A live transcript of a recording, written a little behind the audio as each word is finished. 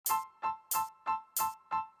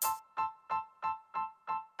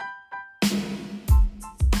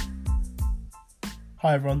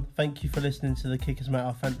Hi everyone, thank you for listening to the Kickers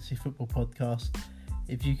Matter Fantasy Football Podcast.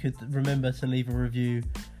 If you could remember to leave a review,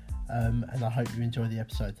 and I hope you enjoy the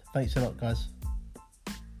episode. Thanks a lot, guys.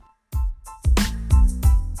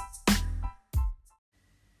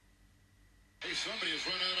 Hey, somebody has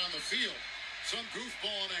run out on the field. Some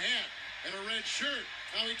goofball in a hat and a red shirt.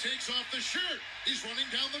 Now he takes off the shirt. He's running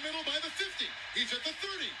down the middle by the 50. He's at the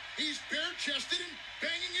 30. He's bare-chested and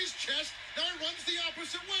banging his chest. Now he runs the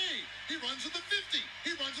opposite way. He runs at the 50.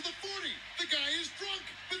 He runs at the 40. The guy is drunk,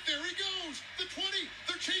 but there he goes. The 20.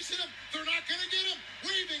 They're chasing him. They're not going to get him.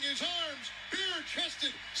 Waving his arms,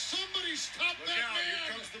 bare-chested. Somebody stop that man.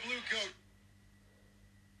 Here comes the blue coat.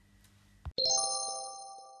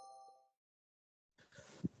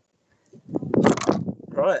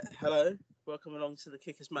 Right, hello. Welcome along to the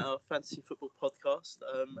Kickers Matter Fantasy Football Podcast.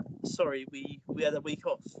 Sorry, we had a week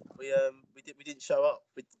off. We didn't show up.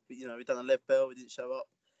 We done a Lev Bell. We didn't show up.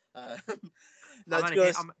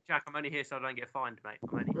 Jack, I'm only here so I don't get fined, mate.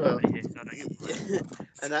 I'm only here so I don't get fined.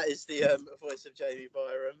 And that is the voice of Jamie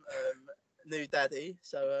Byram, new daddy.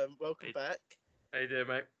 So welcome back. How you doing,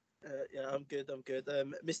 mate? Yeah, I'm good.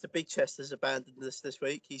 Mr. Big Chest has abandoned us this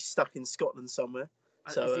week. He's stuck in Scotland somewhere.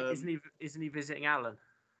 So isn't he visiting Alan?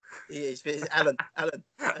 He is visiting Alan.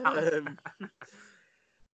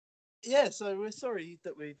 Yeah, so we're sorry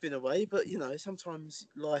that we've been away, but sometimes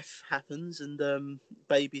life happens and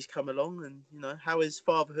babies come along, and how is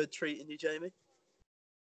fatherhood treating you, Jamie?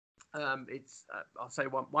 It's I'll say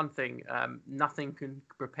one thing. Nothing can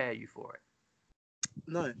prepare you for it.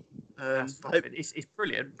 No, it's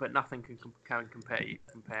brilliant, but nothing can compare it.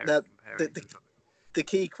 The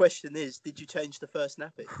key question is, did you change the first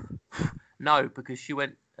nappy? No, because she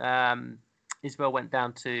went. Isabel went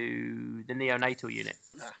down to the neonatal unit.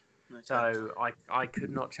 Okay. So I could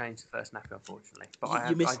not change the first nappy, unfortunately. But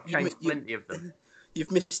I changed plenty of them. You've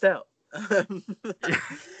missed out.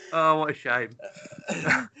 Oh, what a shame.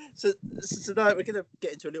 So tonight we're going to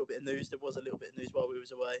get into a little bit of news. There was a little bit of news while we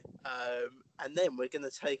was away. And then we're going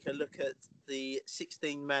to take a look at the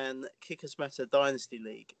 16-man Kickers Matter Dynasty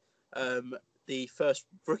League. The first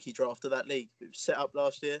rookie draft of that league. It was set up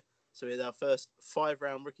last year. So we had our first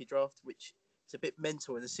 5-round rookie draft, which is a bit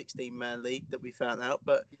mental in a 16-man league that we found out.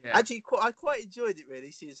 But actually, I quite enjoyed it, really,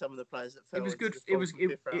 seeing some of the players that fell. It was good. It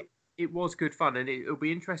was good fun, and it'll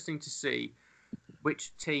be interesting to see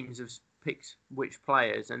which teams have picked which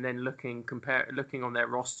players, and then looking on their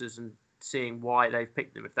rosters and seeing why they've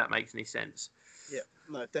picked them, if that makes any sense. Yeah,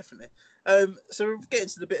 no, definitely. So we're getting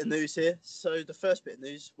to the bit of news here. So the first bit of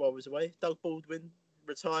news while I was away, Doug Baldwin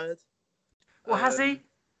retired. Well, has he?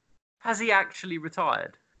 Has he actually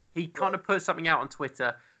retired? He kind of put something out on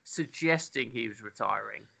Twitter suggesting he was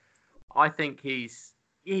retiring. I think the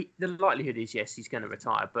likelihood is, yes, he's going to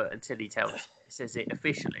retire, but until he says it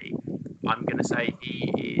officially, I'm going to say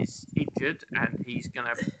he is injured and he's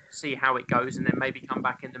going to see how it goes and then maybe come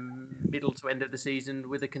back in the middle to end of the season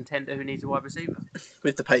with a contender who needs a wide receiver.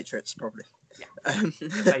 With the Patriots, probably. Yeah.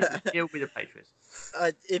 Basically, he'll be the Patriots.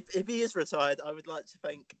 If he is retired, I would like to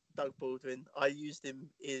thank Doug Baldwin. I used him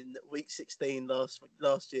in week 16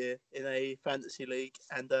 last year in a fantasy league,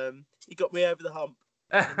 and he got me over the hump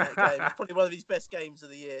in that game. It's probably one of his best games of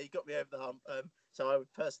the year. He got me over the hump. So I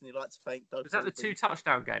would personally like to thank Doug. Was that Baldwin. the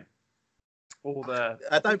 2-touchdown game?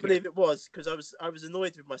 I don't believe it was, because I was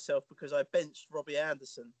annoyed with myself because I benched Robbie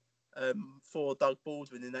Anderson for Doug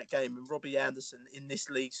Baldwin in that game, and Robbie Anderson in this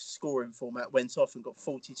league's scoring format went off and got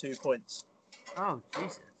 42 points. Oh,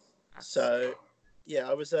 Jesus! So yeah,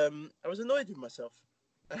 I was annoyed with myself.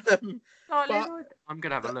 I'm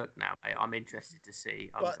gonna have a look now, mate. I'm interested to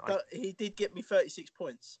see. But he did get me 36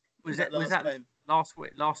 points. Was that game last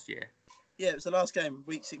year? Yeah, it was the last game,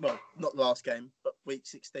 well, not the last game, but week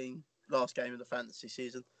 16, last game of the fantasy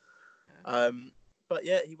season. But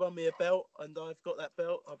yeah, he won me a belt, and I've got that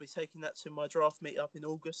belt. I'll be taking that to my draft meet up in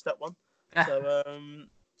August. That one. So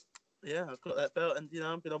yeah, I've got that belt, and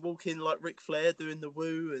I'm gonna walk in like Ric Flair doing the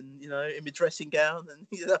woo, and in my dressing gown, and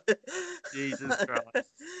Jesus Christ,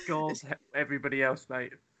 God, everybody else,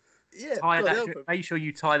 mate. Yeah, make sure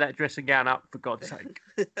you tie that dressing gown up, for God's sake.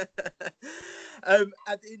 And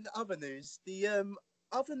in other news, the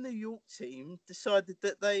other New York team decided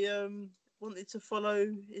that they wanted to follow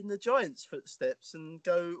in the Giants' footsteps and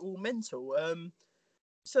go all mental.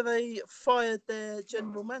 So they fired their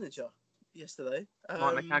general manager yesterday.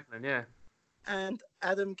 Mike McCagnon, yeah. And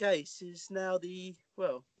Adam Gase is now the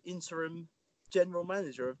interim general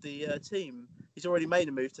manager of the team. He's already made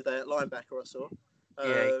a move today at linebacker, I saw.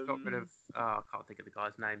 Yeah, he got rid of. I can't think of the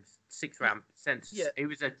guy's name. 6th round. He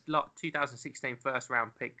was a 2016 first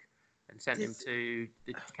round pick and sent him to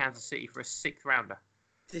the Kansas City for a 6th rounder.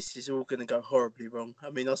 this is all going to go horribly wrong. I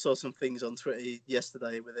mean, I saw some things on Twitter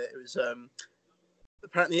yesterday with it. It was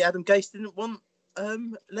apparently Adam Gase didn't want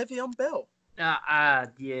Le'Veon Bell.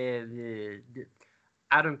 Adam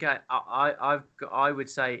Gase. I would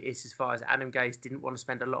say it's as far as Adam Gase didn't want to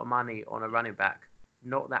spend a lot of money on a running back.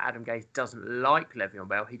 Not that Adam Gase doesn't like Le'Veon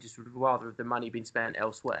Bell. He just would rather have the money been spent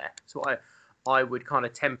elsewhere. So I would kind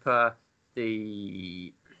of temper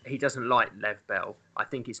the. He doesn't like Lev Bell. I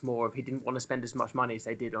think it's more of he didn't want to spend as much money as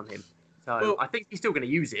they did on him. So well, I think he's still going to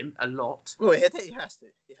use him a lot. Well, he has to.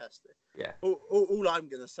 He has to. Yeah. All I'm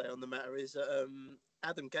going to say on the matter is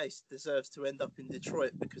Adam Gase deserves to end up in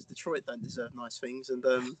Detroit because Detroit don't deserve nice things, and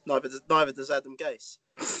neither does Adam Gase.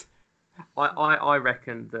 I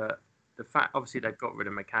reckon that the fact, obviously, they got rid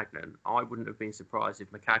of Maccagnan. I wouldn't have been surprised if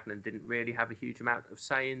Maccagnan didn't really have a huge amount of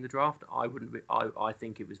say in the draft. I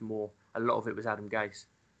think it was more. A lot of it was Adam Gase.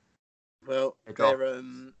 Well,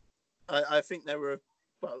 I think they were.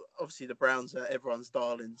 Well, obviously the Browns are everyone's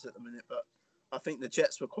darlings at the minute, but I think the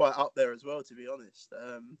Jets were quite up there as well, to be honest.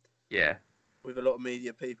 Yeah. With a lot of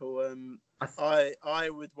media people, I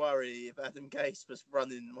would worry if Adam Gase was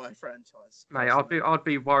running my franchise. Mate, I'd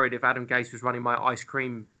be worried if Adam Gase was running my ice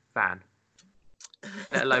cream van,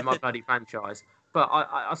 let alone my bloody franchise. But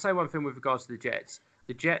I'll say one thing with regards to the Jets.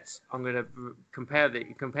 The Jets, I'm going to compare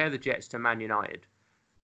the Jets to Man United.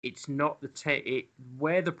 It's not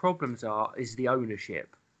where the problems are is the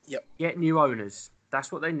ownership. Yep. Get new owners.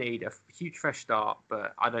 That's what they need. A huge fresh start,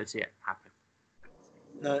 but I don't see it happen.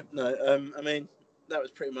 No. I mean, that was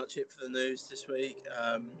pretty much it for the news this week.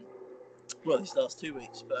 Well, these last 2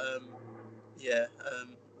 weeks, but yeah.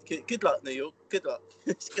 Good luck, New York. Good luck.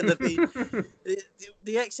 It's going to be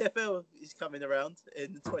the XFL is coming around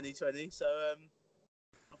in 2020, so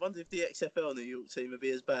I wonder if the XFL New York team will be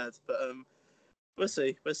as bad, but. We'll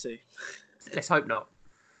see. Let's hope not.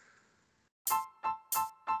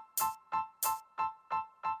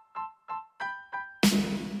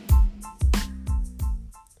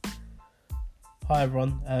 Hi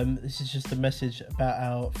everyone. This is just a message about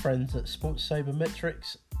our friends at Sports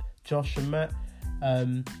Sabermetrics, Josh and Matt.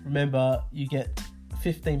 Remember, you get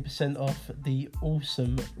 15% off the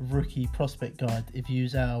awesome rookie prospect guide if you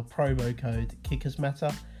use our promo code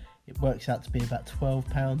KickersMatter. It works out to be about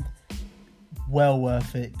 £12. Well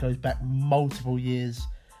worth it. Goes back multiple years.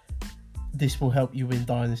 This will help you win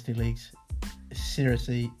Dynasty Leagues.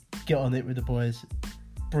 Seriously, get on it with the boys.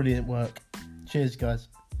 Brilliant work. Cheers, guys.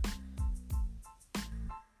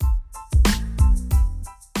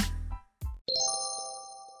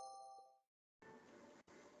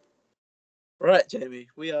 Right, Jamie.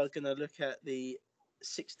 We are going to look at the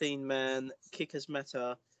 16-man Kickers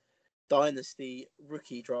Matter Dynasty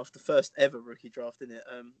rookie draft, the first ever rookie draft, isn't it?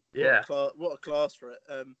 Yeah. What a class for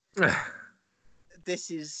it.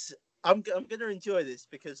 This is. I'm going to enjoy this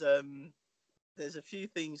because there's a few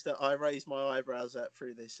things that I raised my eyebrows at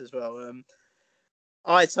through this as well.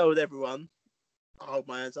 I told everyone, I hold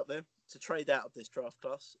my hands up there, to trade out of this draft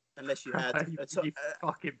class unless you had. You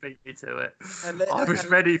fucking beat me to it. I was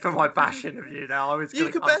ready for my bashing of you. Now You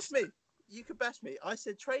could bash me. You could bash me. I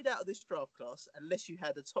said trade out of this draft class unless you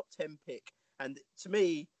had a top 10 pick. And to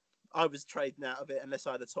me, I was trading out of it unless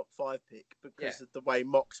I had a top 5 pick because of the way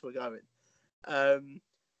mocks were going.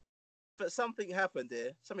 But something happened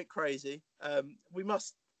here, something crazy. We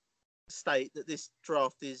must state that this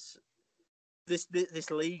draft is this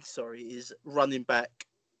league, is running back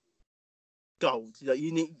gold.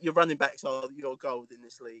 Your running backs are your gold in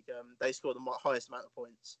this league. They score the highest amount of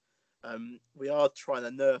points. We are trying to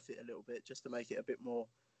nerf it a little bit just to make it a bit more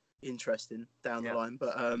interesting down the line.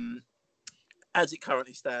 But as it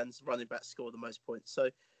currently stands, running backs score the most points. So,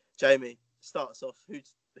 Jamie, start us off.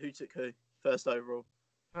 Who took who first overall?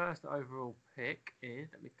 First overall pick is,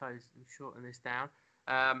 let me shorten this down.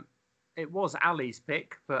 It was Ali's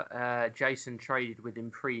pick, but Jason traded with him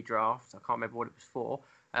pre-draft. I can't remember what it was for.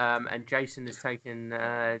 And Jason has taken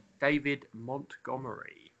David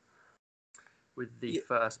Montgomery with the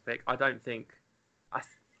first pick. I don't think.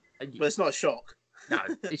 Well, it's not a shock. No,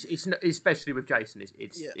 it's not, especially with Jason.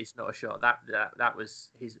 It's not a shock. That was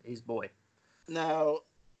his boy. Now,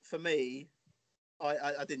 for me,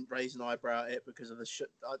 I didn't raise an eyebrow at it because of the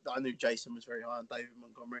I knew Jason was very high on David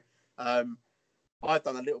Montgomery. I've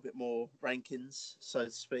done a little bit more rankings, so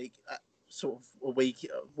to speak. Sort of a week.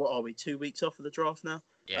 What are we? 2 weeks off of the draft now.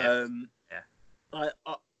 Yeah.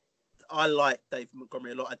 I like David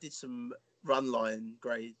Montgomery a lot. I did some O-line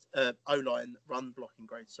run blocking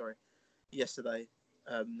grades. Yesterday.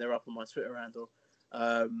 They're up on my Twitter handle.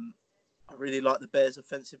 I really like the Bears'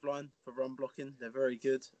 offensive line for run blocking. They're very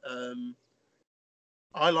good.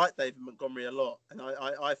 I like David Montgomery a lot, and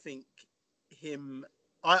I think him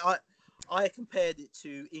I compared it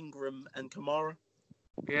to Ingram and Kamara,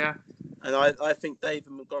 Yeah. and I think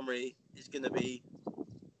David Montgomery is going to be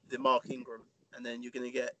the Mark Ingram, and then you're going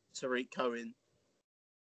to get Tariq Cohen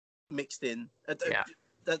mixed in. Yeah.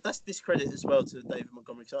 That's discredit as well to David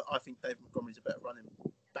Montgomery, because I think David Montgomery's a better running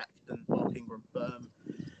back than Mark Ingram. But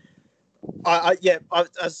as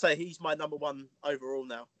I say, he's my number one overall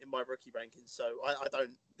now in my rookie rankings. So I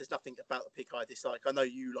don't. There's nothing about the pick I dislike. I know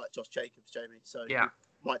you like Josh Jacobs, Jamie, so Yeah. you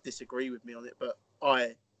might disagree with me on it, but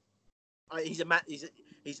he's Matt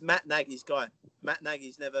Nagy's guy. Matt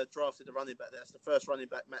Nagy's never drafted a running back. That's the first running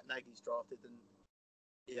back Matt Nagy's drafted, and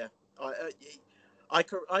yeah,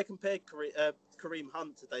 I compared Kareem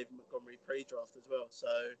Hunt to David Montgomery pre-draft as well. So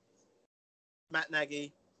Matt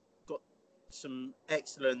Nagy got some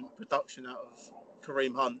excellent production out of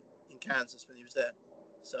Kareem Hunt in Kansas when he was there.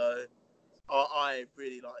 So I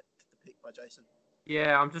really liked the pick by Jason.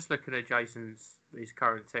 Yeah, I'm just looking at his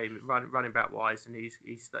current team, running back wise, and he's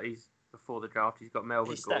before the draft. He's got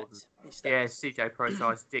Melvin Gordon, yeah, CJ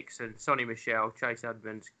Prosise, Dixon, Sonny Michel, Chase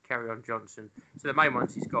Edmonds, Kerryon Johnson. So the main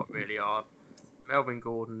ones he's got really are Melvin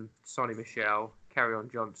Gordon, Sonny Michel,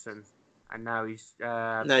 Kerryon Johnson, and now he's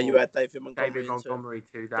now you add David Montgomery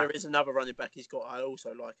to that. There is another running back he's got. I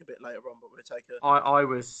also like a bit later on, but we'll take a. I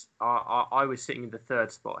was sitting in the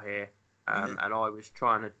third spot here, and I was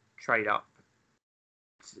trying to trade up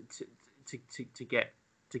to get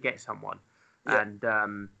someone, and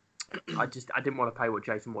I didn't want to pay what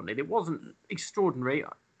Jason wanted. It wasn't extraordinary.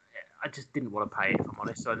 I just didn't want to pay it, if I'm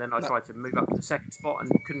honest. So then I tried to move up to the second spot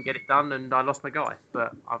and couldn't get it done, and I lost my guy.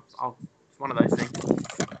 But it's one of those things.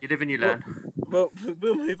 You live and you learn. Well,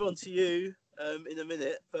 we'll move on to you in a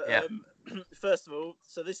minute. But first of all,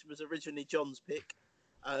 so this was originally John's pick.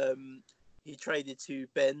 He traded to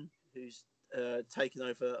Ben, who's taken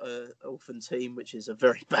over an orphan team, which is a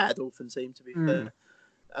very bad orphan team, to be fair.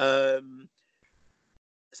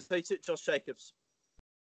 So he took Josh Jacobs.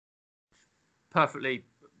 Perfectly,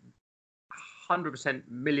 100%,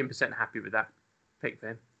 million% happy with that pick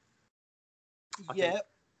for him.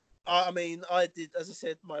 I mean, I did, as I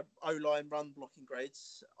said, my O-line run blocking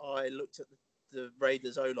grades. I looked at the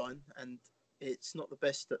Raiders O-line, and it's not the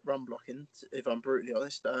best at run blocking, if I'm brutally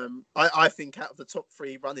honest. I think out of the top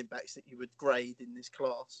three running backs that you would grade in this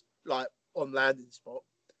class, like on landing spot,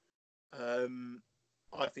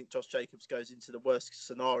 I think Josh Jacobs goes into the worst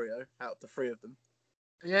scenario out of the three of them.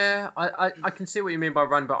 Yeah, I can see what you mean by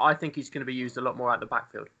run, but I think he's going to be used a lot more out the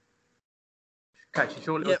backfield. Catching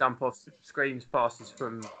short little dump offs, screens, passes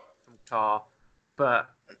from Carr.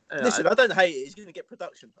 But listen, I don't hate it. He's going to get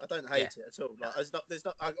production. I don't hate it at all. Like,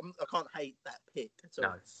 I can't hate that pick at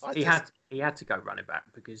all. No, he had to go running back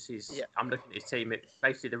because I'm looking at his team.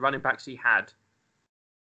 Basically, the running backs he had.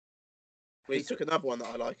 Well, he took another one that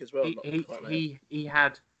I like as well. He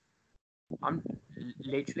had.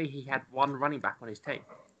 Literally, he had one running back on his team.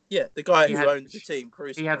 Yeah, the guy who owned the team,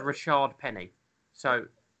 Cruz. He had Rashard Penny. So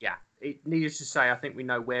yeah, needless to say, I think we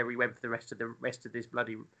know where he went for the rest of this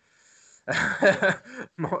bloody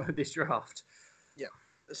this draft. Yeah.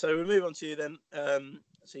 So we move on to you then.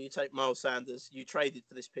 So you take Miles Sanders. You traded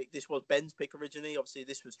for this pick. This was Ben's pick originally. Obviously,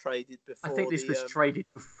 this was traded before. I think this was traded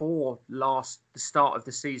before the start of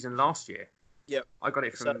the season last year. Yep. I got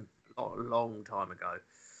it from a long time ago.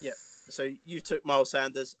 Yeah. So you took Miles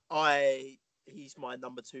Sanders. He's my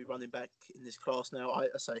number 2 running back in this class now. I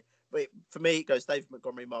say, but for me, it goes David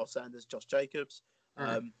Montgomery, Miles Sanders, Josh Jacobs.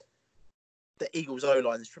 The Eagles'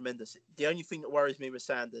 O-line is tremendous. The only thing that worries me with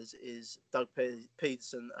Sanders is Doug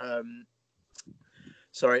Peterson.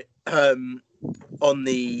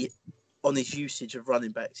 On his usage of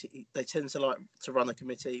running backs, they tend to like to run a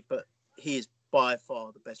committee, but he is by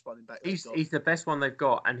far the best running back. He's the best one they've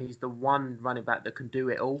got, and he's the one running back that can do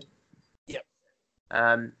it all. Yep.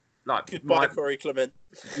 Goodbye, Corey Clement.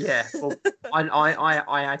 Yeah. Well,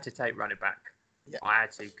 I had to take running back. Yeah. I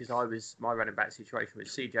had to because my running back situation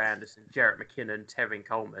was C.J. Anderson, Jarrett McKinnon, Tevin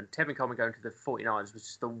Coleman. Tevin Coleman going to the 49ers was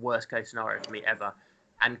just the worst case scenario for me ever,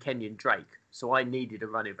 and Kenyon Drake. So I needed a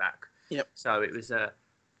running back. Yep. So it was I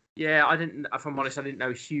didn't. If I'm honest, I didn't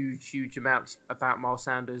know huge amounts about Miles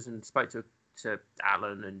Sanders, and spoke to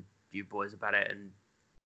Alan and you boys about it, and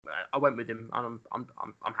I went with him, and I'm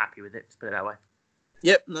happy with it. Let's put it that way.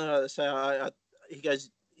 Yep. No. So he goes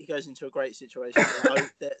into a great situation.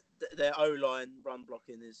 Their O-line run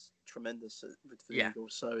blocking is tremendous for the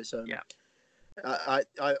Eagles. So it's I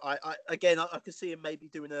could see him maybe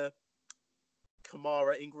doing a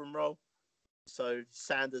Kamara Ingram role. So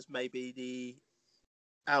Sanders maybe the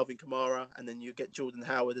Alvin Kamara, and then you get Jordan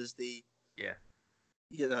Howard as the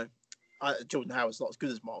Jordan Howard's not as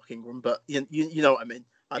good as Mark Ingram, but you know what I mean.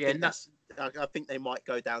 I think I think they might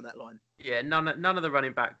go down that line. Yeah, none of the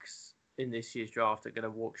running backs in this year's draft are going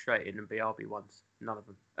to walk straight in and be RB1s. None of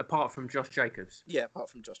them, apart from Josh Jacobs. Yeah, apart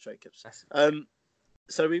from Josh Jacobs. That's...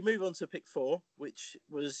 So we move on to pick 4, which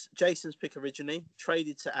was Jason's pick originally,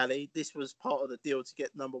 traded to Ali. This was part of the deal to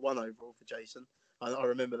get number 1 overall for Jason. I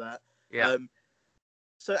remember that. Yeah.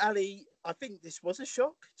 So Ali, I think this was a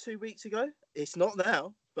shock 2 weeks ago. It's not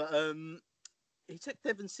now, but he took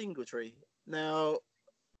Devin Singletary. Now,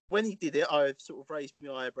 when he did it, I sort of raised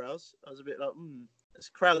my eyebrows. I was a bit like, there's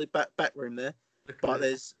a crowded back room there. But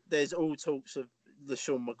there's all talks of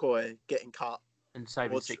LeSean McCoy getting cut. And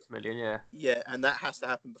saving $6 million, yeah. Yeah, and that has to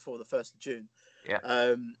happen before the 1st of June. Yeah.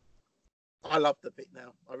 I love the pick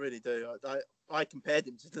now. I really do. I compared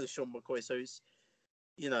him to LeSean McCoy, so he's,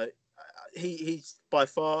 he's by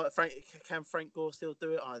far. Can Frank Gore still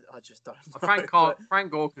do it? I just don't know.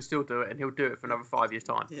 Frank Gore can still do it, and he'll do it for another 5 years'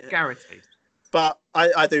 time, guaranteed. But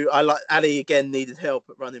I do. I like Ali again. Needed help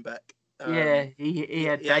at running back. He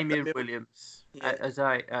had Damian Williams as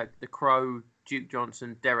the Crow, Duke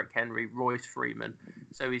Johnson, Derek Henry, Royce Freeman.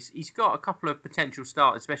 So he's got a couple of potential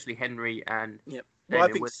starters, especially Henry and Damian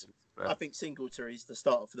Williams. I think Singletary's the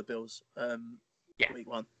starter for the Bills. Week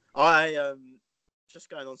 1. Just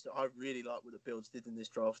going on to, I really like what the Bills did in this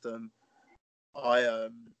draft.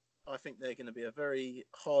 I think they're going to be a very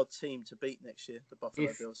hard team to beat next year, the Buffalo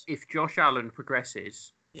Bills. If Josh Allen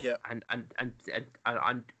progresses, yeah, and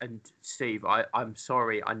Steve, I'm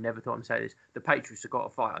sorry, I never thought I'd say this. The Patriots have got a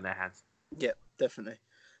fight on their hands. Yeah, definitely.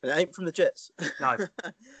 And it ain't from the Jets. No.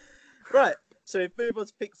 Right. So we move on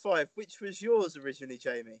to pick 5, which was yours originally,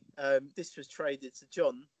 Jamie. This was traded to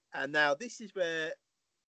John, and now this is where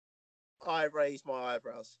I raised my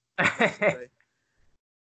eyebrows.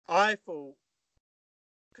 I thought,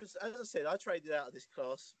 because as I said, I traded out of this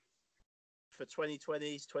class for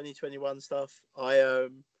 2020s, 2021 stuff. I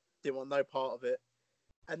didn't want no part of it.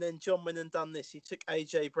 And then John went and done this. He took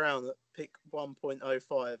AJ Brown at pick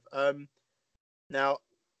 1.05. Now,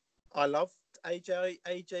 I loved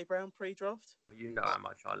AJ Brown pre-draft. You know how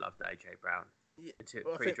much I loved AJ Brown. Yeah,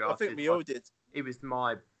 pre-draft. I think we all did. He was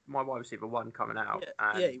my wide receiver 1 coming out.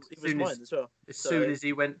 Yeah, he was mine as well. As soon as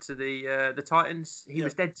he went to the Titans, he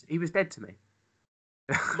was dead. He was dead to me.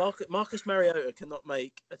 Marcus Mariota cannot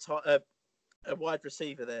make a wide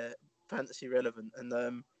receiver there fantasy relevant,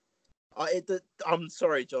 and I'm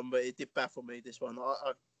sorry, John, but it did baffle me, this one.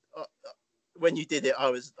 I when you did it,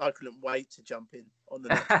 I couldn't wait to jump in on the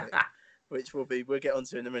next pick, which we'll get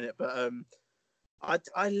onto in a minute. But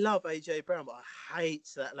I love AJ Brown, but I hate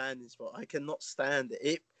that landing spot. I cannot stand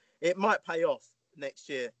it. It might pay off next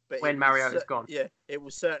year, but when Mariota's gone, it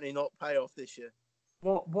will certainly not pay off this year.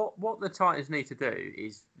 What the Titans need to do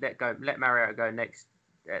is let Mariota go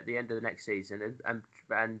at the end of the next season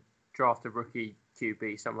and draft a rookie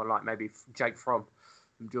QB, someone like maybe Jake Fromm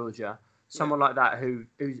from Georgia, someone like that who's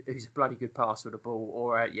a bloody good passer with the ball,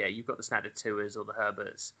 or you've got the standard Tuas or the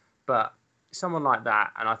Herberts, but someone like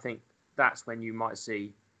that, and I think that's when you might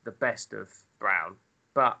see the best of Brown.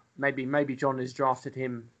 But maybe John has drafted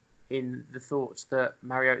him in the thoughts that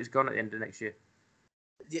Mariota's gone at the end of next year.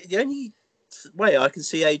 The only way I can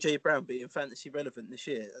see AJ Brown being fantasy relevant this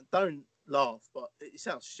year, and don't laugh, but it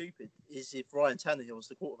sounds stupid, is if Ryan Tannehill's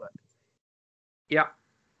the quarterback. Yeah.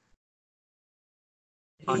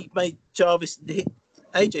 He made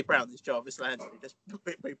AJ Brown is Jarvis Landry. Let's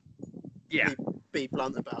be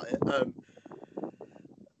blunt about it.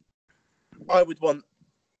 I would want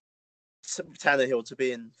Tannehill to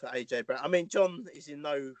be in for AJ Brown. I mean, John is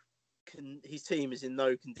his team is in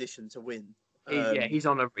no condition to win. He's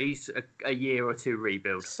a year or two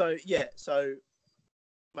rebuild. So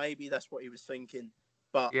maybe that's what he was thinking.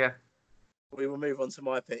 But we will move on to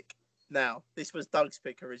my pick. Now, this was Doug's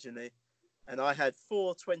pick originally, and I had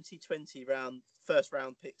 4 2020 first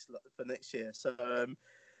round picks for next year. So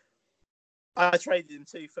I traded him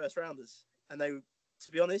 2 first rounders, and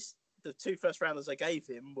to be honest, the 2 first rounders I gave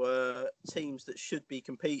him were teams that should be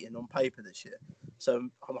competing on paper this year. So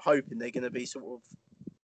I'm hoping they're going to be sort of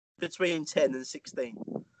between 10 and 16.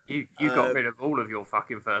 You got rid of all of your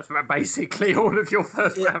fucking basically all of your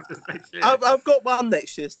first rounders next year. I've got one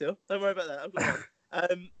next year still. Don't worry about that. I've got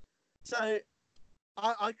one. So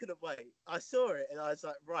I couldn't wait. I saw it and I was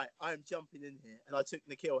like, right, I am jumping in here. And I took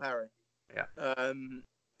N'Keal Harry,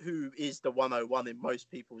 who is the 101 in most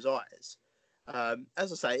people's eyes.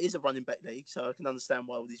 As I say, it is a running back league, so I can understand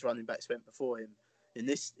why all these running backs went before him in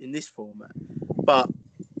this format. But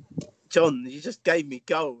John, you just gave me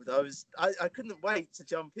gold. I couldn't wait to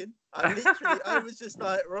jump in. I was just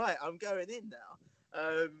like, right, I'm going in now.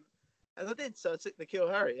 And I did, so I took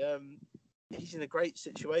N'Keal Harry. He's in a great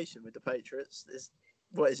situation with the Patriots.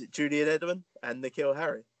 what is it, Julian Edelman and N'Keal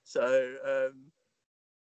Harry. So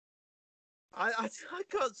I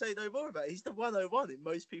can't say no more about it. He's the 101 in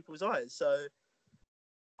most people's eyes. So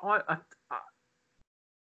I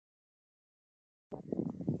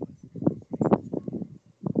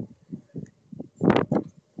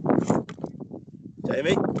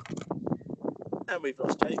Jamie, and we've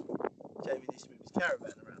lost Jamie. Jamie needs to move his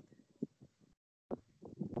caravan around.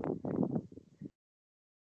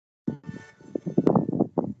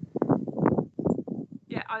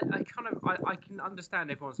 Yeah, I can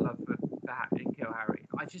understand everyone's love for N'Keal Harry.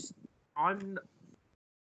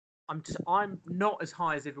 I'm not as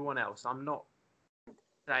high as everyone else. I'm not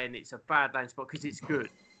saying it's a bad landing spot because it's good,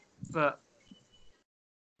 but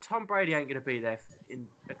Tom Brady ain't going to be there in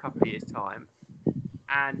a couple of years' time,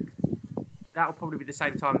 and that'll probably be the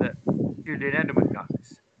same time that Julian Edelman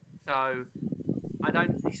goes. So I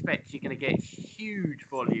don't expect you're going to get huge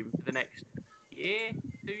volume for the next year,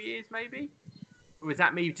 2 years maybe. Or is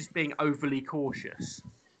that me just being overly cautious?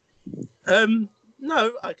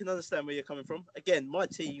 No, I can understand where you're coming from. Again, my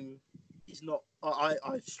team is not.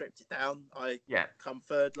 I've stripped it down. I come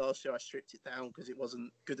third last year. I stripped it down because it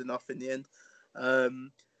wasn't good enough in the end.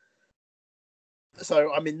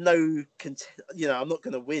 So I'm in no I'm not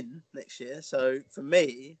going to win next year. So for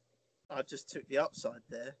me, I just took the upside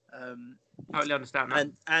there. Totally understand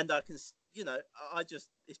that. And I can,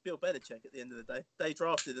 it's Bill Belichick at the end of the day. They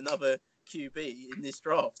drafted another QB in this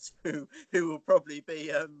draft who will probably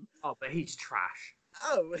be. But he's trash.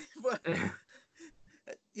 Oh, well,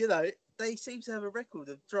 they seem to have a record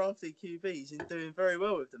of drafting QBs and doing very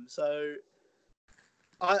well with them. So,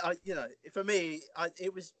 for me, I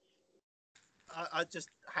just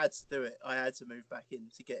had to do it. I had to move back in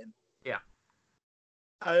to get him. Yeah.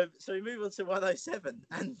 So we move on to 107,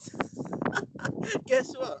 and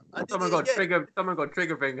guess what? Someone got trigger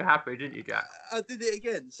finger happy, didn't you, Jack? I did it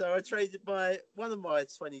again. So I traded one of my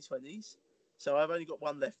 2020s. So I've only got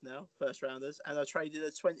one left now, first rounders, and I traded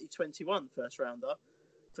a 2021 first rounder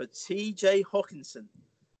for TJ Hawkinson,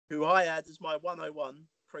 who I had as my 101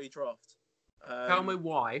 pre-draft. Tell me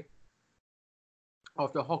why,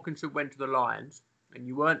 after Hawkinson went to the Lions, and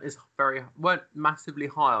you weren't massively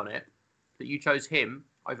high on it, that you chose him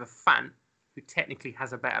over Fant, who technically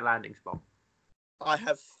has a better landing spot. I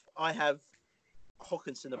have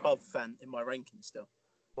Hawkinson above Fant in my ranking still.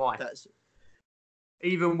 Why?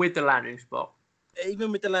 Even with the landing spot.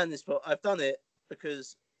 Even with the landing spot, I've done it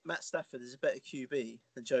because Matt Stafford is a better QB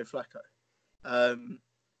than Joe Flacco. Mate,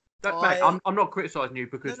 I'm not criticising you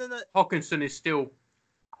because Hawkinson is still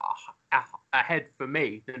ahead for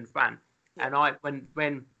me than Fant. Yeah. And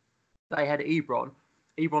when they had Ebron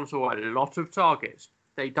saw a lot of targets.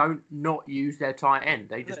 They don't not use their tight end.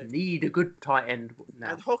 They just need a good tight end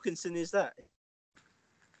now. And Hawkinson is that.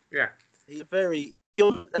 Yeah. He's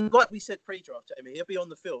and like we said pre-draft, Jamie, he'll be on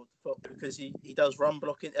the field because he does run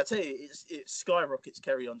blocking. I tell you, it skyrockets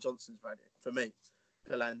Kerryon Johnson's value for me,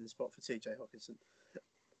 the landing spot for TJ Hawkinson.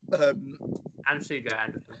 And CJ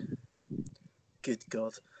Anderson. Good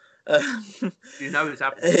God. You know it's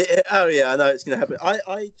happening. Oh yeah, I know it's going to happen.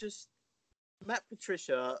 Matt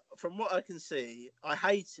Patricia, from what I can see, I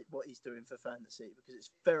hate what he's doing for fantasy because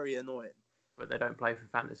it's very annoying. But they don't play for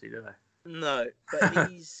fantasy, do they? No,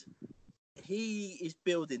 but he is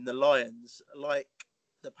building the Lions like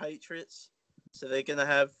the Patriots. So they're going to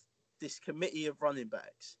have this committee of running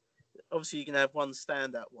backs. Obviously, you're going to have one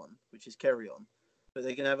standout one, which is Kerryon. But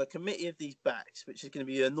they're going to have a committee of these backs, which is going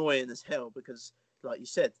to be annoying as hell because, like you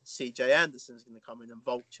said, CJ Anderson's going to come in and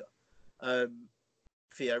vulture.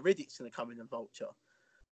 Theo Riddick's going to come in and vulture.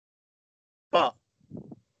 But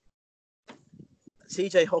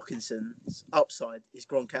TJ Hawkinson's upside is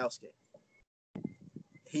Gronkowski.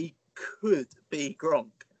 He could be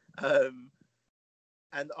Gronk.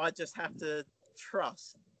 And I just have to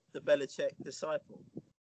trust the Belichick disciple.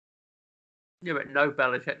 Yeah, but no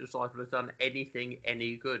Belichick disciple has done anything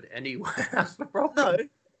any good anywhere. That's the problem.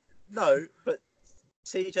 No, but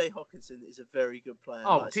TJ Hawkinson is a very good player.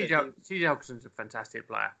 Oh, like TJ Hawkinson's a fantastic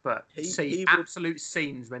player, but he absolute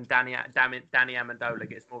scenes when Danny Amendola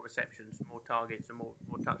gets more receptions, more targets, and more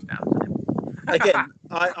touchdowns than him. Again,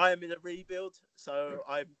 I am in a rebuild, so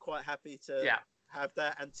I'm quite happy to have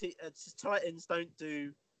that. And Titans don't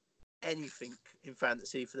do anything in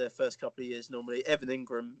fantasy for their first couple of years normally. Evan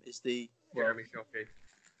Ingram is the Jeremy Shockey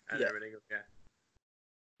and Evan Ingram,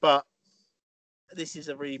 But this is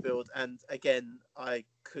a rebuild, and again, I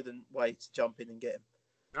couldn't wait to jump in and get him.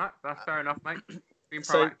 No, that's fair enough, mate. Being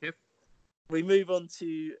proactive. So we move on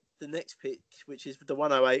to the next pick, which is the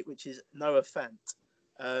 108, which is Noah Fant.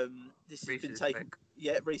 This has been taken.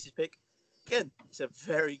 Yeah, Reese's pick. Again, it's a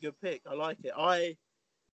very good pick. I like it.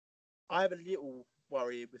 I have a little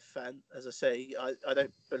worry with Fant. As I say, I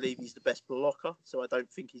don't believe he's the best blocker, so I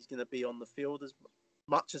don't think he's going to be on the field as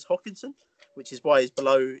much as Hawkinson, which is why he's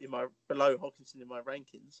below Hawkinson in my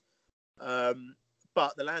rankings.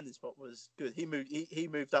 But the landing spot was good. He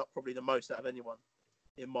moved up probably the most out of anyone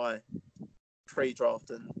in my pre-draft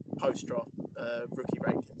and post-draft rookie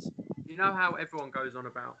rankings. You know how everyone goes on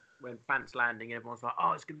about when Fant's landing, everyone's like,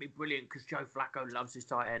 oh, it's going to be brilliant because Joe Flacco loves his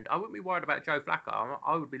tight end. I wouldn't be worried about Joe Flacco.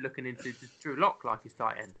 I would be looking into Drew Lock like his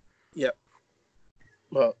tight end. Yep.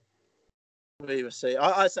 Well, we will see.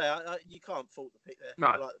 I say you can't fault the pick there. No.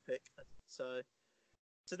 I like the pick. So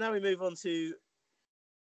now we move on to,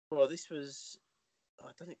 well, this was,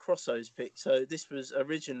 I don't think Crosso's pick. So this was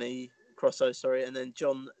originally Crosso, and then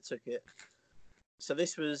John took it. So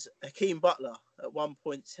this was Hakeem Butler at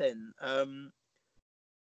 1.10.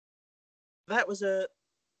 That was a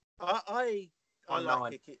I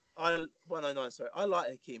like Hakeem. 109. Sorry, I like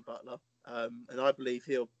Hakeem Butler, and I believe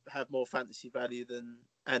he'll have more fantasy value than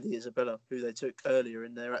Andy Isabella, who they took earlier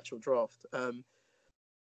in their actual draft.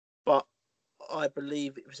 But I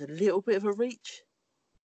believe it was a little bit of a reach.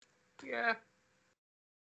 Yeah.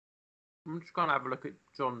 I'm just going to have a look at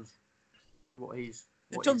John's.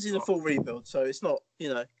 John's in a full rebuild, so it's not,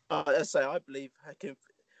 as I say, I believe Hakeem.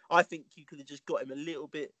 I think you could have just got him a little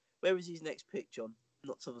bit. Where was his next pick, John?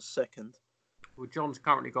 Not till the second. Well, John's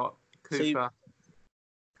currently got Cooper,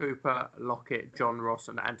 Lockett, John Ross,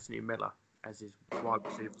 and Anthony Miller as his wide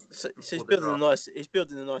receivers. So he's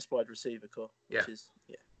building a nice wide receiver core, which is.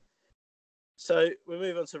 So we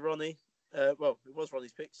move on to Ronnie. Well, it was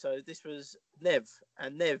Ronnie's pick. So this was Nev,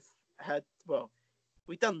 and Nev had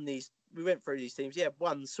we went through these teams. He had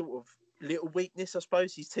one sort of little weakness, I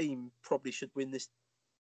suppose. His team probably should win this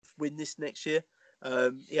next year.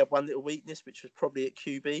 He had one little weakness, which was probably at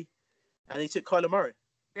QB, and he took Kyler Murray.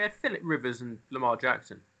 Yeah, Phillip Rivers and Lamar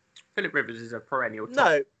Jackson. Phillip Rivers is a perennial top.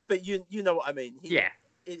 No, but you know what I mean.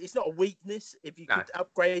 It's not a weakness if you could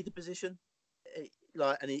upgrade the position.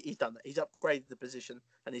 And he's done that. He's upgraded the position,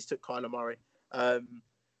 and he's took Kyler Murray.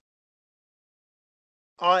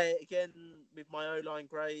 Again, with my O-line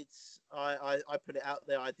grades, I put it out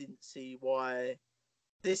there. I didn't see why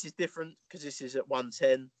this is different because this is at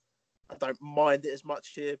 110. I don't mind it as much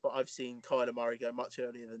here, but I've seen Kyler Murray go much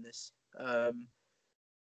earlier than this.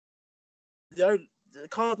 The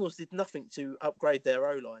Cardinals did nothing to upgrade their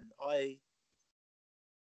O-line. I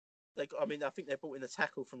think they brought in a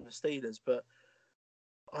tackle from the Steelers, but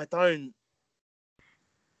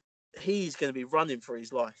he's going to be running for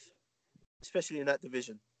his life, especially in that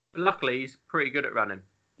division. Luckily, he's pretty good at running.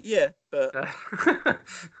 Yeah, but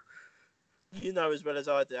you know as well as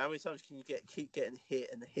I do, how many times can you keep getting hit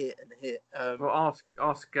and hit and hit? Well,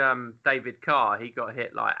 ask David Carr. He got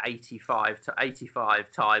hit like 85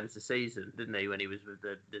 times a season, didn't he, when he was with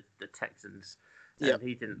the Texans? And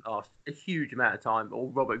he didn't last a huge amount of time, or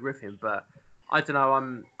Robert Griffin. But I don't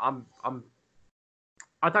know.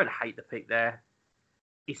 I don't hate the pick there.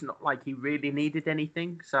 It's not like he really needed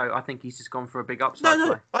anything, so I think he's just gone for a big upside.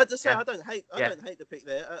 No. I just say I don't hate the pick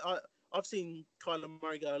there. I've seen Kyler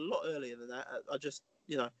Murray go a lot earlier than that. I just,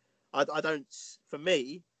 I don't. For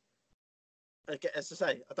me, as I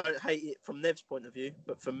say, I don't hate it from Nev's point of view,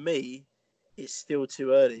 but for me, it's still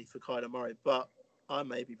too early for Kyler Murray. But I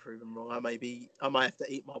may be proven wrong. I might have to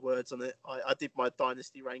eat my words on it. I did my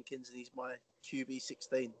dynasty rankings, and he's my QB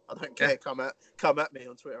 16. I don't care. Come at me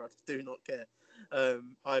on Twitter. I do not care.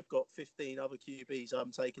 I've got 15 other QBs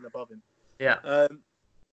I'm taking above him. Yeah.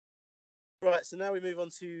 Right. So now we move on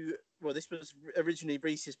to, this was originally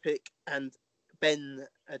Reese's pick, and Ben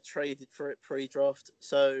had traded for it pre-draft.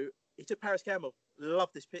 So he took Paris Campbell. Love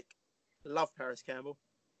this pick. Love Paris Campbell.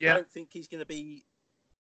 Yeah. I don't think he's going to be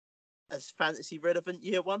as fantasy relevant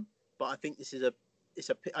year one, but I think this is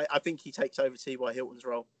I think he takes over T.Y. Hilton's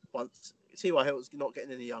role once. T.Y. Hilton's not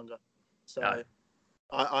getting any younger. So no.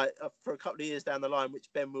 I for a couple of years down the line,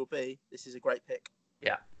 which Ben will be, this is a great pick.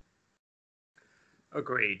 Yeah.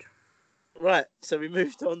 Agreed. Right, so we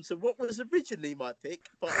moved on to what was originally my pick,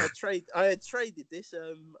 but I had traded this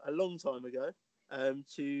a long time ago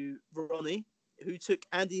to Ronnie, who took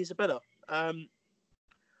Andy Isabella. Now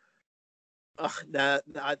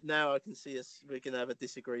I can see we're going to have a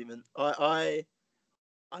disagreement. I'm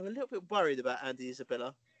a little bit worried about Andy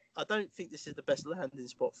Isabella. I don't think this is the best landing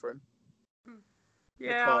spot for him.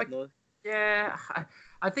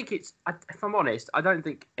 I think it's. If I'm honest, I don't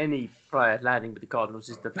think any player landing with the Cardinals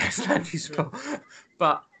is the best landing spot.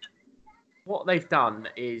 But what they've done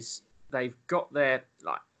is they've got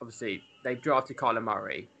obviously they've drafted Kyler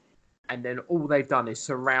Murray, and then all they've done is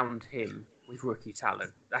surround him with rookie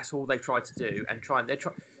talent. That's all they've tried to do, and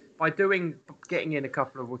getting in a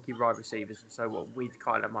couple of rookie wide receivers and so on with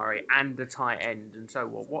Kyler Murray and the tight end and so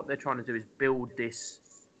on, what they're trying to do is build this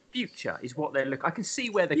future. Is what they're looking. I can see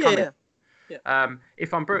where they're coming. Yeah.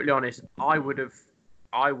 If I'm brutally honest, I would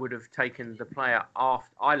have taken the player after.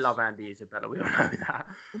 I love Andy Isabella. We all know that.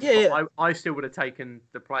 Yeah. I still would have taken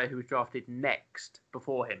the player who was drafted next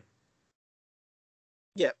before him.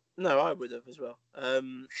 Yeah. No, I would have as well.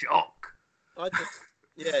 Shock.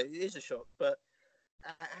 It is a shock. But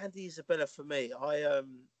Andy Isabella for me, I've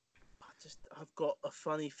got a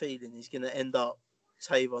funny feeling he's going to end up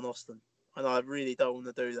Tavon Austin, and I really don't want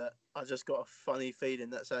to do that. I just got a funny feeling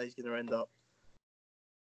that's how he's going to end up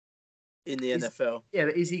in the NFL. Yeah,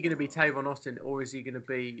 but is he going to be Tavon Austin, or is he going to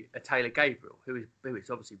be a Taylor Gabriel, who is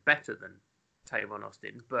obviously better than Tavon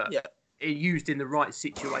Austin, but used in the right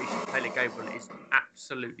situation, Taylor Gabriel is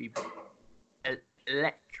absolutely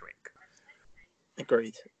electric.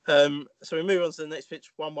 Agreed. So we move on to the next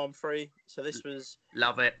pitch, 1-1-3. So this was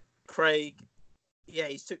love it. Craig. Yeah,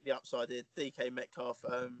 he's took the upside here. DK Metcalf.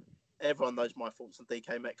 Everyone knows my thoughts on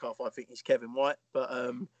DK Metcalf. I think he's Kevin White, but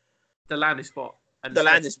the landing spot. And the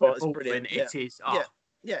landing spot is brilliant. It is.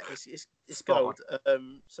 It's gold.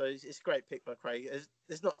 So it's a great pick by Craig.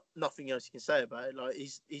 There's nothing else you can say about it. Like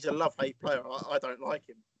he's a love-hate player. I don't like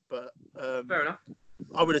him, but fair enough.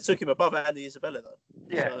 I would have took him above Andy Isabella though.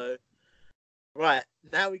 Yeah. So, right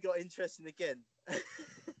now we got interesting again.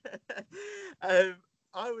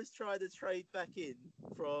 I was trying to trade back in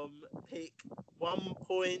from pick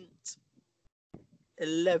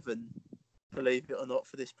 1.11, believe it or not,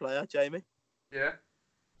 for this player, Jamie. Yeah.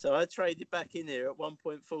 So I traded back in here at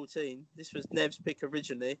 1.14. This was Nev's pick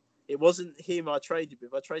originally. It wasn't him I traded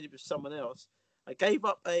with. I traded with someone else. I gave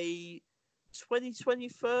up a 2020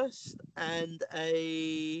 first and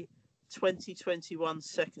a 2021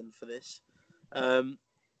 second for this. And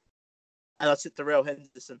I took Darrell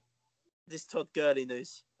Henderson. This Todd Gurley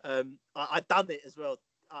news. I done it as well.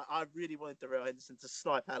 I really wanted Darrell Henderson to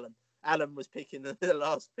snipe Allen. Allen was picking the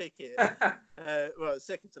last pick here.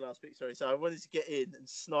 Second to last pick, sorry. So I wanted to get in and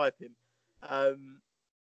snipe him. I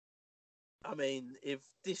mean, if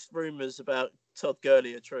this rumours about Todd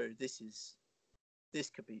Gurley are true, this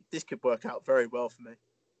could work out very well for me.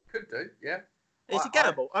 Could do, yeah. It's a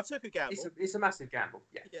gamble. I took a gamble. It's a massive gamble.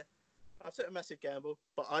 Yeah. I took a massive gamble,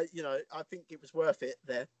 but I think it was worth it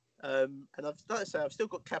there. And I've still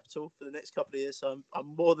got capital for the next couple of years, so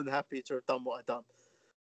I'm more than happy to have done what I've done.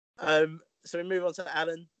 So we move on to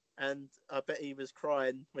Alan, and I bet he was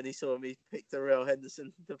crying when he saw me pick Darrell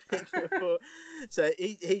Henderson to pick before. So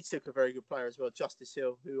he took a very good player as well, Justice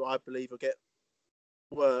Hill, who I believe will get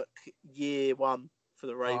work year one for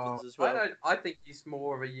the Ravens as well. I think he's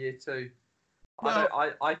more of a year two. Well,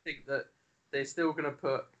 I think that they're still going to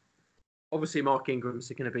put. Obviously, Mark Ingram's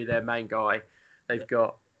going to be their main guy. They've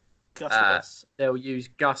got. Gus. They'll use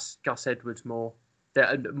Gus Edwards more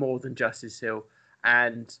than Justice Hill,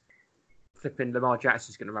 and flipping Lamar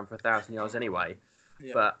Jackson's going to run for 1,000 yards anyway.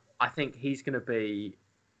 Yeah. But I think he's going to be.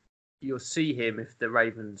 You'll see him if the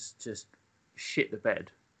Ravens just shit the bed.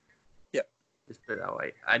 Yeah, just put it that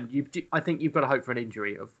way. And I think you've got to hope for an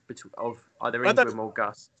injury of either Ingram or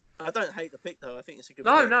Gus. I don't hate the pick though. I think it's a good.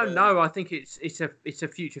 No. I think it's a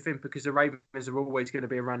future thing because the Ravens are always going to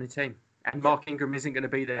be a running team, and Mark Ingram isn't going to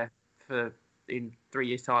be there in 3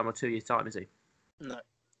 years' time or 2 years' time, is he? No.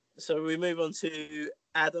 So we move on to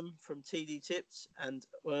Adam from TD Tips, and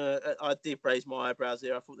I did raise my eyebrows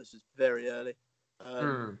here. I thought this was very early.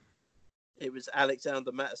 It was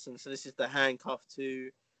Alexander Mattison, so this is the handcuff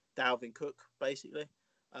to Dalvin Cook, basically.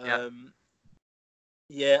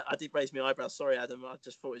 Yeah, I did raise my eyebrows. Sorry, Adam. I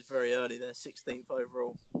just thought it was very early there, 16th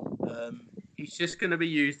overall. He's just going to be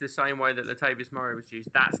used the same way that Latavius Murray was used.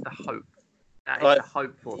 That's the hope. That is the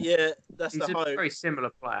hope for him. Yeah, that's the hope. He's a very similar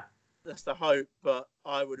player. That's the hope, but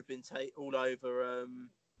I would have been all over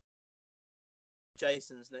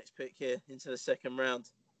Jason's next pick here into the second round.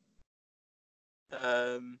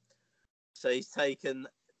 So he's taken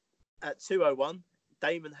at 201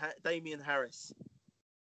 Damian Harris.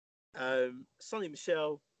 Sonny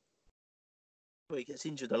Michel, well, he gets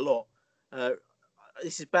injured a lot.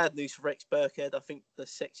 This is bad news for Rex Burkhead. I think the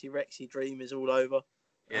sexy Rexy dream is all over.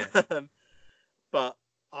 Yeah. But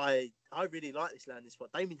I really like this landing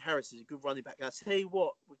spot. Damian Harris is a good running back. And I tell you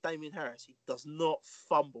what, with Damian Harris, he does not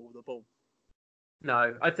fumble the ball.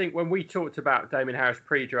 No, I think when we talked about Damian Harris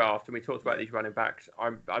pre-draft and we talked about these running backs,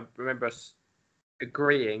 I remember us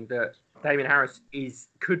agreeing that Damian Harris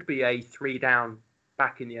could be a 3-down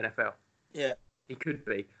back in the NFL. Yeah. He could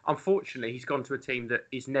be. Unfortunately, he's gone to a team that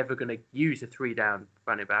is never going to use a 3-down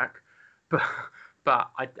running back. But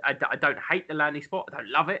I don't hate the landing spot. I don't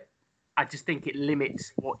love it. I just think it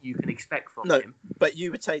limits what you can expect from No, him. but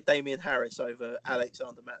you would take Damien Harris over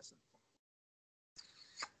Alexander Mattson.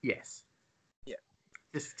 Yes. Yeah.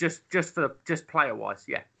 Just player wise,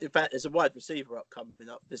 yeah. In fact, there's a wide receiver coming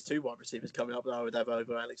up. There's 2 wide receivers coming up that I would have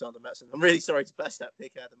over Alexander Mattson. I'm really sorry to bash that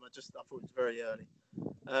pick, Adam. I thought it was very early.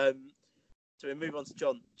 So we move on to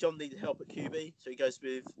John. John needed help at QB, so he goes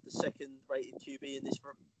with the second rated QB in this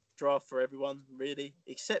draft for everyone, really,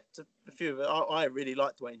 except a few of it. I really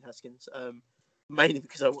like Dwayne Haskins, mainly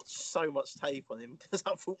because I watched so much tape on him because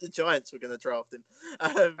I thought the Giants were going to draft him.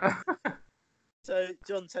 So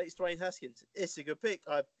John takes Dwayne Haskins. It's a good pick.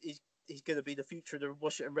 He's going to be the future of the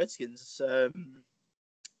Washington Redskins.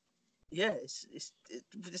 Yeah,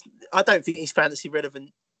 I don't think he's fantasy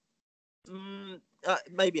relevant.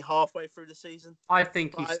 Maybe halfway through the season. I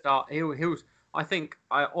think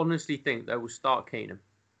I honestly think they will start Keenum.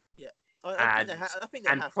 Yeah, I think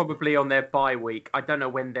they have probably on their bye week. I don't know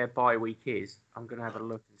when their bye week is. I'm going to have a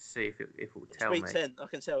look and see if it will tell me. It's week 10. I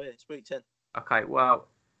can tell you, it's week 10. Okay, well,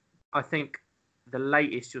 I think the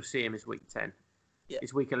latest you'll see him is week 10. Yeah,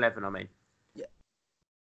 it's week 11. I mean. Yeah,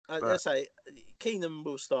 I say Keenum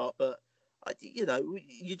will start, but you don't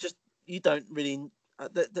really.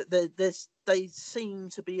 They seem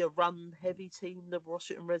to be a run-heavy team, the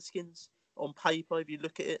Washington Redskins, on paper, if you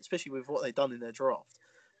look at it, especially with what they've done in their draft.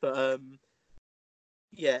 But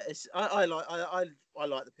yeah, I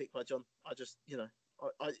like the pick by John. I just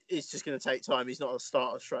it's just going to take time. He's not a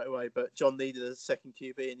starter straight away, but John needed a second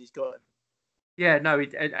QB and he's got him. Yeah, no,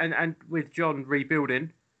 and with John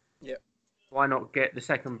rebuilding, yeah, why not get the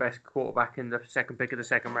second best quarterback in the second pick of the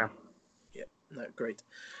second round? Yeah, no, great.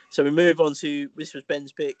 So we move on to, this was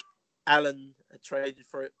Ben's pick. Alan had traded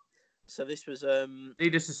for it. So this was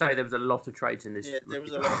needless to say, there was a lot of trades in this. Yeah, there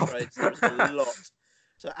was a lot of trades. There was a lot.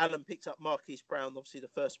 So Alan picked up Marquise Brown, obviously the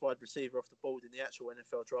first wide receiver off the board in the actual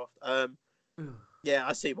NFL draft. Yeah,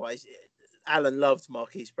 I see why. Alan loved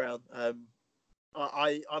Marquise Brown. I'm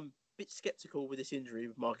a bit sceptical with this injury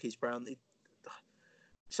with Marquise Brown.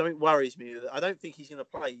 Something worries me. I don't think he's going to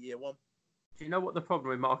play year 1. Do you know what the problem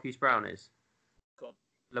with Marquise Brown is? Go on.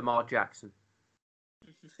 Lamar Jackson.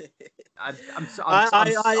 I'm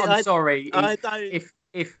sorry.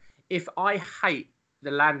 If I hate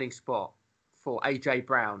the landing spot for AJ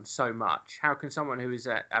Brown so much, how can someone who is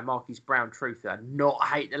a Marquise Brown truther not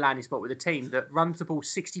hate the landing spot with a team that runs the ball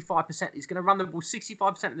 65%? Is going to run the ball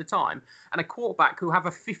 65% of the time, and a quarterback who have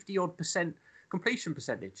a 50-odd% completion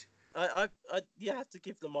percentage. You have to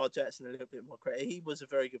give Lamar Jackson a little bit more credit. He was a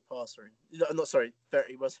very good passer. He wasn't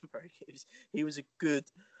very good. He was a good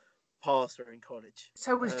passer in college.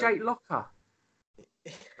 So was Jake Locker.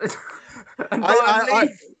 I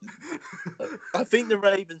think the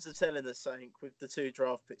Ravens are telling us something with the 2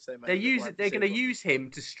 draft picks they made. They're going to use him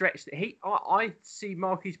to stretch. I see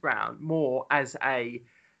Marquise Brown more as they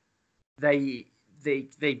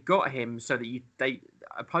got him so that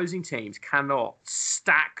opposing teams cannot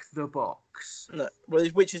stack the box. No, well,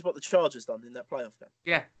 which is what the Chargers done in that playoff game.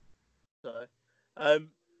 Yeah. So,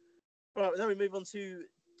 right, then we move on to,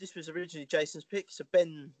 this was originally Jason's pick, so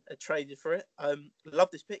Ben had traded for it.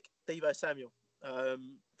 Love this pick, Deebo Samuel.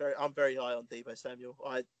 I'm very high on Deebo Samuel.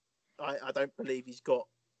 I don't believe he's got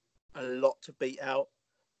a lot to beat out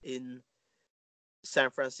in San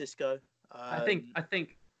Francisco. I think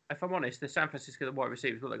if I'm honest, the San Francisco wide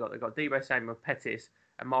receivers, what they got Deebo Samuel, Pettis,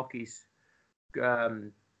 and Marquise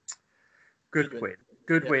Goodwin.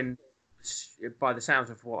 Goodwin, yeah. By the sounds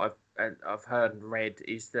of what I've heard and read,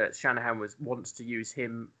 is that Shanahan wants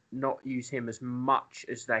to not use him as much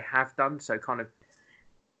as they have done. So kind of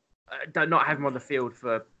not have him on the field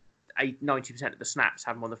for 90% of the snaps,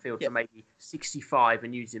 have him on the field for maybe 65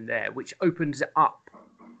 and use him there, which opens it up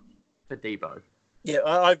for Deebo. Yeah,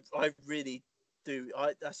 I really do.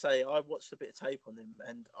 I say I watched a bit of tape on him,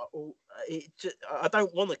 and I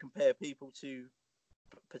don't want to compare people to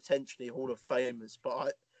potentially Hall of Famers,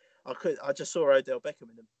 but I just saw Odell Beckham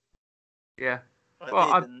in him. Yeah. I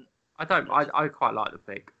quite like the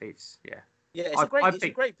pick. It's a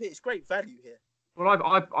great pick. It's great value here.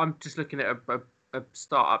 Well, I'm just looking at a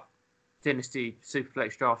startup dynasty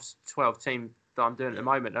Superflex drafts 12 team that I'm doing at the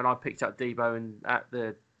moment, and I picked up Deebo at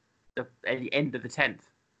the end of the 10th.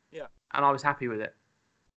 Yeah. And I was happy with it.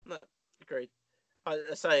 No, agreed.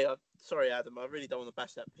 Sorry, Adam, I really don't want to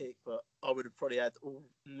bash that pick, but I would have probably had I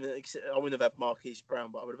wouldn't have had Marquise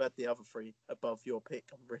Brown, but I would have had the other 3 above your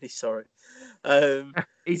pick. I'm really sorry.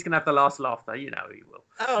 He's going to have the last laugh, though. You know he will.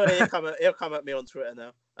 Oh, he'll come at me on Twitter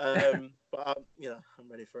now. But I'm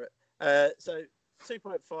ready for it. So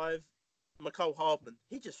 2.5, Mecole Hardman.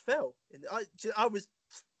 He just fell. I was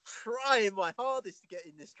trying my hardest to get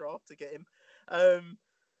in this draft to get him.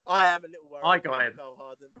 I am a little worried. I got about him. Cole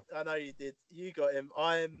Harden. I know you did. You got him.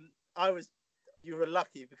 You were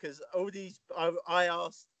lucky because all these. I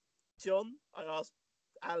asked John, I asked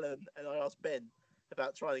Alan, and I asked Ben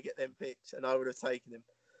about trying to get them picks, and I would have taken him.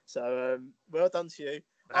 So well done to you.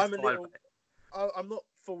 That's fine. I'm not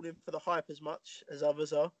falling for the hype as much as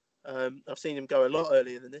others are. I've seen him go a lot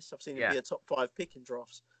earlier than this. I've seen him be a top 5 pick in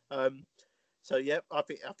drafts. So yeah, I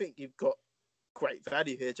think you've got great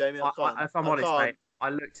value here, Jamie. If I'm honest, mate, I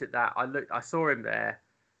looked at that. I saw him there,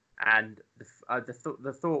 and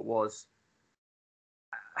the thought was,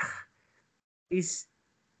 is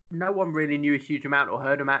no one really knew a huge amount or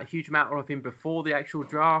heard a huge amount of him before the actual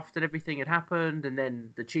draft and everything had happened, and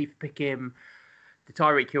then the Chiefs pick him, the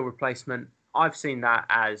Tyreek Hill replacement. I've seen that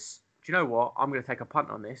as, do you know what? I'm going to take a punt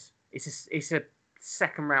on this. It's a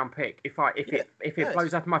second round pick. If it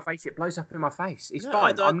blows up in my face, it blows up in my face. It's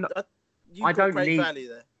fine. I don't need value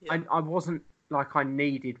there. Yeah. I wasn't like I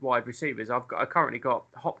needed wide receivers. I currently got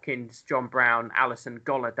Hopkins, John Brown, Allison,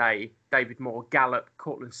 Golladay, David Moore, Gallup,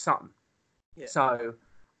 Cortland Sutton. Yeah. So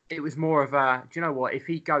it was more of a, do you know what? If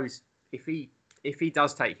he does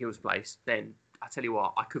take Hill's place, then I tell you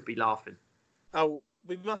what, I could be laughing. Oh,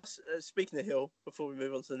 we must, speaking of Hill, before we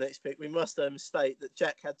move on to the next pick, we must state that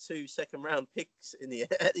Jack had 2 second-round picks at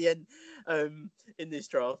the end in this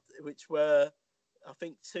draft, which were, I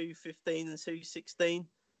think, 215 and 216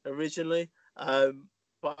 originally.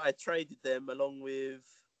 But I traded them along with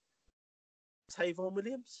Tavon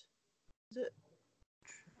Williams. Is it?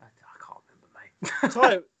 I can't remember, mate. I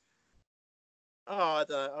don't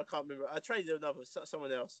know. I can't remember. I traded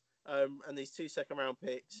someone else. And these 2 second-round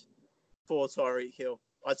picks for Tyreek Hill.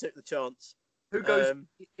 I took the chance. Who goes?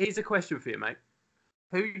 Here's a question for you, mate.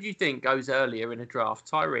 Who do you think goes earlier in a draft,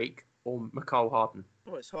 Tyreek or Mecole Hardman?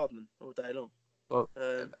 Oh, it's Hardman all day long. Well,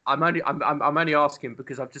 I'm only asking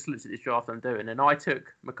because I've just looked at this draft I'm doing, and I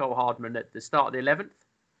took Mecole Hardman at the start of the 11th.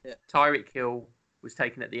 Yeah. Tyreek Hill was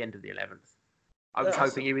taken at the end of the 11th. I was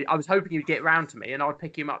hoping he'd get round to me, and I'd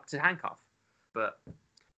pick him up to handcuff. But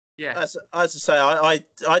yeah, as I say,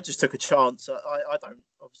 I just took a chance. I don't.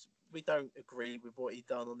 Obviously, we don't agree with what he's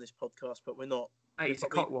done on this podcast, but we're not. Hey, it's a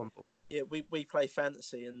cockwomble. Yeah, we play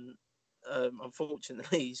fantasy, and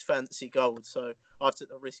unfortunately, he's fantasy gold. So I've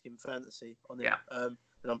took a risk in fantasy on him, and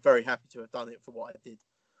I'm very happy to have done it for what I did.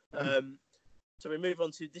 So we move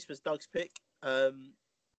on to, this was Doug's pick.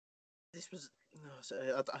 This was,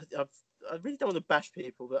 I really don't want to bash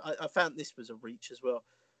people, but I found this was a reach as well.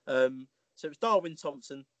 So it was Darwin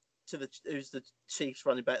Thompson, who's the Chiefs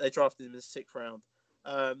running back. They drafted him in the 6th round.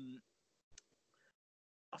 I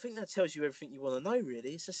think that tells you everything you want to know,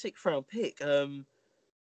 really. It's a 6th round pick.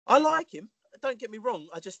 I like him. Don't get me wrong.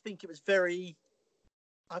 I just think it was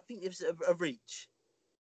I think it was a reach.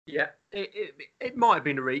 Yeah, it might have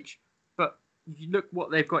been a reach, but you look what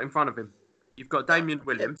they've got in front of him. You've got Damian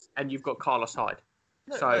Williams and you've got Carlos Hyde.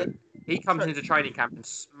 He comes into training camp and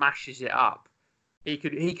smashes it up. He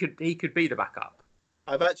could be the backup.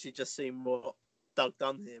 I've actually just seen what Doug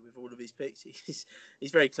done here with all of his picks. He's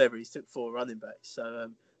very clever. He's took 4 running backs,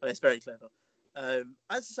 so it's very clever. As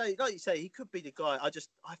I say, like you say, he could be the guy. I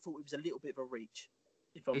thought it was a little bit of a reach.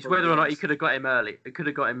 It's whether or not he could have got him early. It could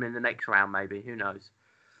have got him in the next round, maybe. Who knows?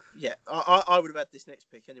 Yeah, I would have had this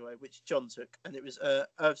next pick anyway, which John took, and it was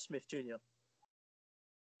Irv Smith Jr.,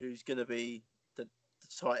 who's going to be the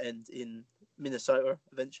tight end in Minnesota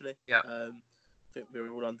eventually. Yeah. I think we were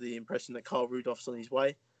all under the impression that Carl Rudolph's on his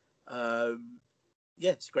way. Yeah,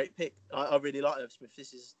 it's a great pick. I really like Irv Smith.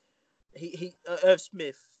 This is Irv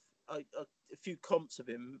Smith. A few comps of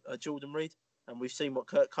him are Jordan Reed, and we've seen what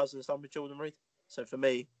Kirk Cousins done with Jordan Reed. So for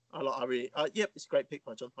me, it's a great pick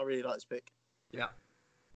by John. I really like this pick. Yeah.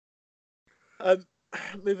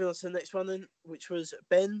 Moving on to the next one then, which was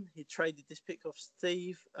Ben. He traded this pick off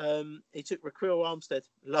Steve. He took Raquel Armstead.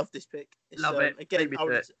 Love this pick. Love it. Again,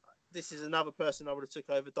 this is another person I would have took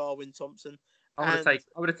over Darwin Thompson.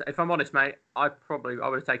 If I'm honest, mate, I would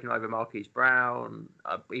have taken him over Marquise Brown.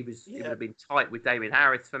 He would have been tight with Damien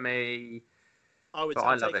Harris for me. I would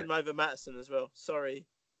have taken him over Madison as well. Sorry.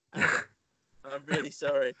 I'm really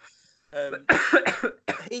sorry.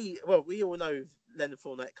 We all know Leonard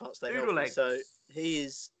Fournette can't stay healthy, so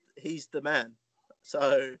he's the man.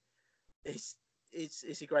 So it's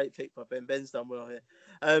a great pick by Ben. Ben's done well here.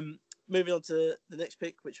 Moving on to the next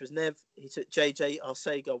pick, which was Nev. He took JJ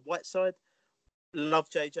Arcega-Whiteside. Love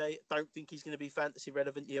JJ. Don't think he's going to be fantasy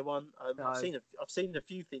relevant year one. No. I've seen a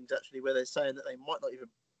few things actually where they're saying that they might not even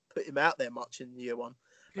put him out there much in year one.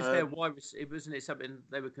 Because wasn't it something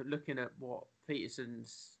they were looking at what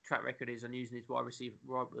Peterson's track record is on using his wide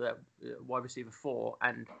receiver 4,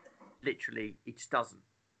 and literally he just doesn't.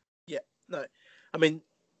 Yeah, no. I mean,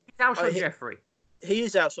 Alshon Jeffrey. He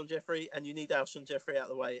is Alshon Jeffrey, and you need Alshon Jeffrey out of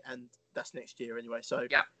the way, and that's next year anyway. So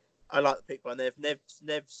yeah. I like the pick by Nev.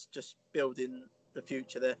 Nev's just building the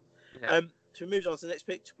future there. Yeah. So we moved on to the next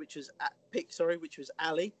pick, which was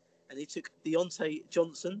Ali, and he took Deontay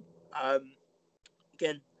Johnson.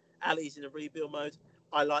 Again, Ali's in a rebuild mode.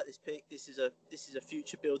 I like this pick. This is a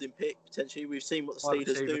future building pick potentially. We've seen what the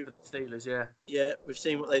Steelers do. The Steelers, yeah. Yeah, we've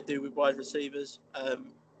seen what they do with wide receivers.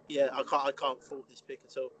 Yeah, I can't fault this pick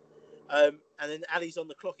at all. And then Ali's on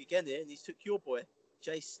the clock again here, and he's took your boy,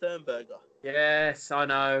 Jace Sternberger. Yes, I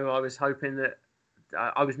know. I was hoping that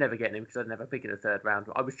I was never getting him because I'd never pick in the third round.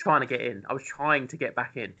 I was trying to get in. I was trying to get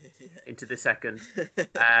back in into the second.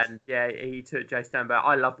 And yeah, he took Jace Sternberger.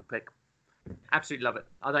 I love the pick. Absolutely love it.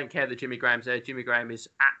 I don't care that Jimmy Graham's there. Jimmy Graham is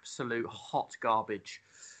absolute hot garbage.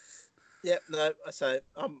 Yeah, no, I say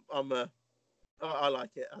I like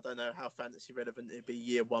it. I don't know how fantasy relevant it'd be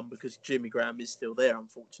year one because Jimmy Graham is still there,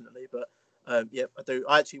 unfortunately. But yeah, I do.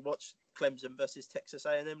 I actually watched Clemson versus Texas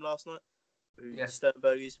A&M last night. Who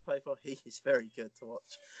Sternberger used to play for. He is very good to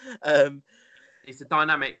watch. He's a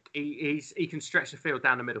dynamic. He can stretch the field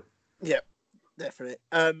down the middle. Yeah, definitely.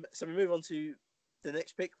 So we move on to the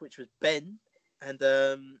next pick, which was Ben, and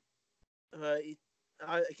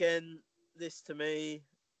again, this to me,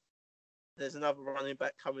 there's another running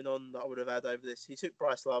back coming on that I would have had over this. He took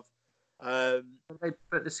Bryce Love. But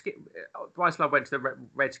Bryce Love went to the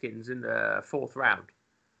Redskins in the 4th round.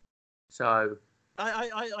 So I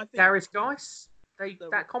think Darius Geis,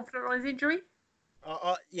 that confident on his injury?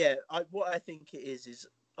 Yeah. What I think it is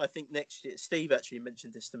I think next year. Steve actually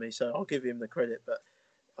mentioned this to me, so I'll give him the credit, but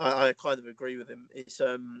I kind of agree with him. It's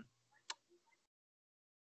I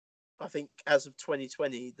think as of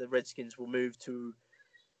 2020, the Redskins will move to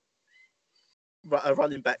a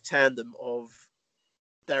running back tandem of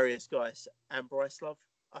Darius Geis and Bryce Love.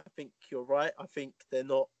 I think you're right. I think they're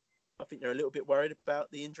a little bit worried about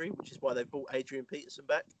the injury, which is why they brought Adrian Peterson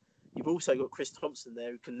back. You've also got Chris Thompson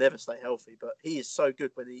there, who can never stay healthy, but he is so good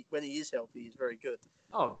when he is healthy. He's very good.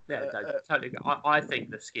 Oh yeah, totally. I think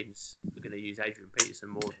the Skins are going to use Adrian Peterson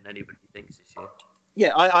more than anybody thinks this year.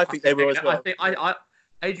 Yeah, I think they will as well. I think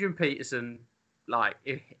Adrian Peterson,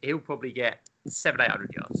 he'll probably get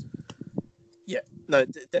 700-800 yards. Yeah, no,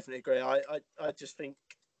 definitely agree. I just think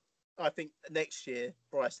next year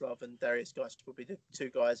Bryce Love and Darius Geis will be the two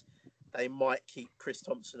guys. They might keep Chris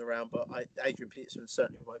Thompson around, but Adrian Peterson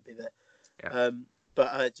certainly won't be there. Yeah.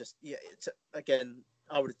 But I just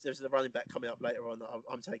there's a running back coming up later on that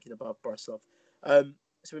I'm taking above Bryce Love.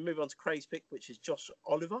 So we move on to Craig's pick, which is Josh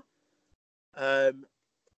Oliver.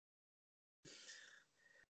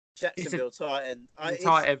 Jacksonville tight end.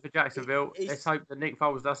 Tight end for Jacksonville. Let's hope that Nick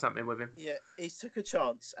Foles does something with him. Yeah, he took a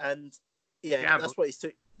chance, and yeah, that's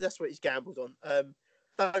what he's gambled on.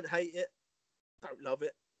 Don't hate it, don't love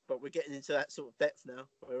it, but we're getting into that sort of depth now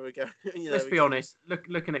where we go. Let's be honest.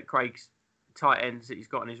 Looking at Craig's tight ends that he's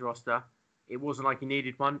got on his roster, it wasn't like he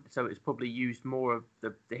needed one, so it's probably used more of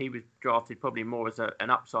he was drafted probably more as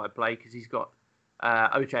an upside play because he's got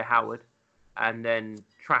OJ Howard and then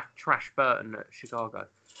Trash Burton at Chicago.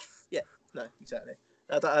 Yeah, no, exactly.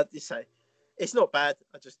 I just say it's not bad.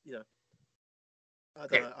 I just I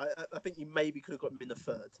don't know. I think you maybe could have got him in the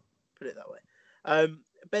 3rd. Put it that way.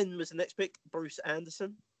 Ben was the next pick. Bruce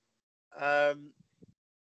Anderson. I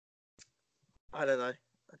don't know.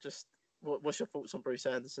 What's your thoughts on Bruce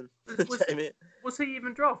Anderson? Was he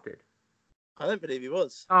even drafted? I don't believe he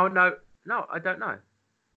was. Oh no, I don't know.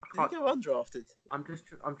 Did he go undrafted? I'm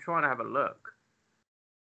trying to have a look.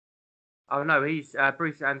 Oh no, he's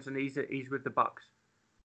Bruce Anderson. He's with the Bucks.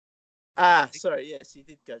 Sorry. Yes, he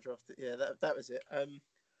did go drafted. Yeah, that was it.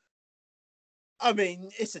 I mean,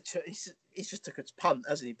 he's just took a punt,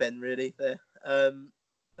 hasn't he, Ben? Really there.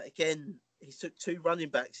 But again, he took 2 running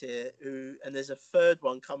backs here, and there's a 3rd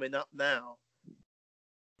one coming up now,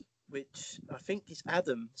 which I think is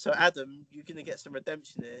Adam. So Adam, you're going to get some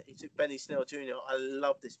redemption here. He took Benny Snell Jr. I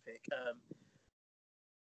love this pick.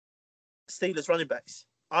 Steelers running backs.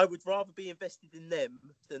 I would rather be invested in them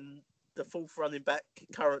than the 4th running back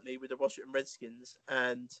currently with the Washington Redskins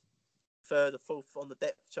and 3rd or 4th on the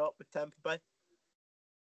depth chart with Tampa Bay.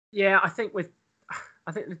 Yeah, I think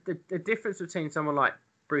the difference between someone like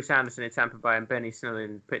Bruce Anderson in Tampa Bay and Benny Snell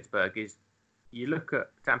in Pittsburgh is you look at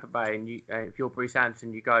Tampa Bay and if you're Bruce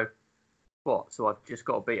Anderson, you go, what? So I've just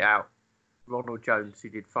got to beat out Ronald Jones, who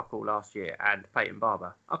did fuck all last year, and Peyton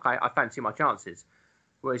Barber. Okay, I fancy my chances.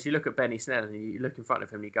 Whereas you look at Benny Snell and you look in front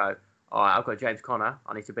of him and you go, all right, I've got James Conner,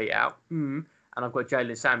 I need to beat out. And I've got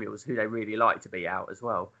Jalen Samuels, who they really like to beat out as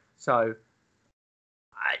well. So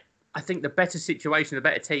I think the better situation, the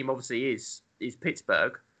better team obviously is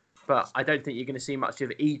Pittsburgh. But I don't think you're going to see much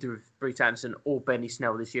of either of Bruce Anderson or Benny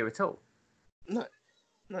Snell this year at all. No,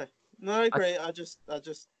 I agree. I just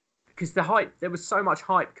because there was so much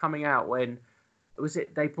hype coming out when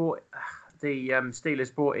they brought the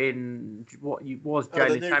Steelers brought in what was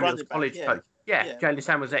Jalen Samuels' college coach. Yeah. Jalen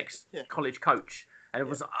Samuels' ex-college coach. And it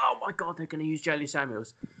was like, oh my God, they're going to use Jalen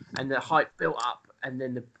Samuels. And the hype built up and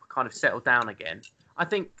then the kind of settled down again. I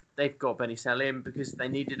think they've got Benny Snell in because they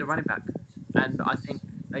needed a running back. And I think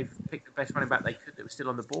they've picked the best running back they could that was still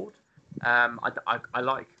on the board. I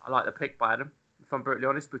like the pick by Adam, if I'm brutally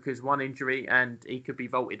honest, because one injury and he could be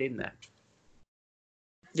vaulted in there.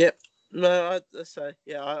 Yep. No, I say,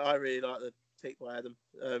 I really like the pick by Adam.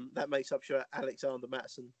 That makes up your Alexander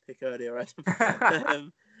Mattison pick earlier,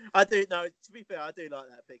 Adam. I do know. To be fair, I do like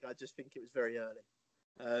that pick. I just think it was very early.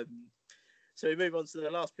 So we move on to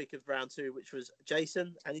the last pick of round 2, which was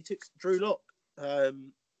Jason, and he took Drew Lock. I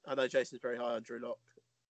know Jason's very high on Drew Lock.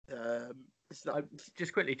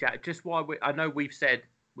 Just quickly, Jack. Just why I know we've said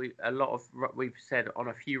on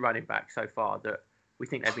a few running backs so far that we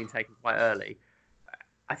think they've been taken quite early.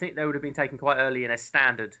 I think they would have been taken quite early in a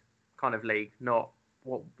standard kind of league, not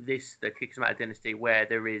the Kickers Matter Dynasty, where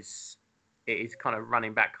it is kind of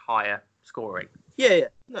running back higher scoring.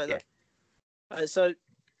 No. So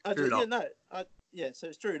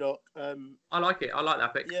it's Drew Lock. I like it. I like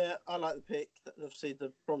that pick. Yeah, I like the pick. Obviously,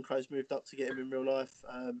 the Broncos moved up to get him in real life.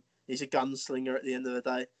 He's a gunslinger at the end of the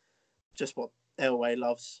day. Just what Elway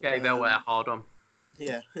loves. Gave Elway a hard on.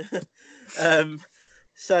 Yeah. I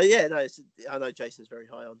know Jason's very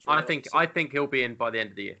high on Drew Lock. I think he'll be in by the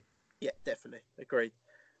end of the year. Yeah, definitely. Agreed.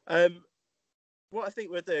 What I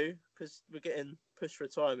think we'll do, because we're getting pushed for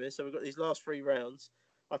time here, so we've got these last 3 rounds.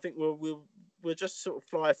 I think we'll just sort of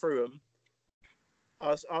fly through them.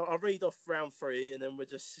 I'll read off round 3, and then we'll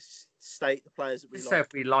just state the players that we like. Say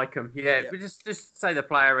if we like them. Yeah. We just say the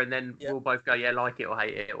player, and then we'll both go, like it or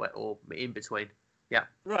hate it, or in between. Yeah.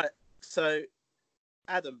 Right. So,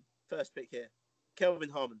 Adam, first pick here. Kelvin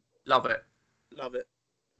Harmon. Love it.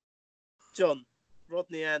 John,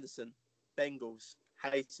 Rodney Anderson, Bengals.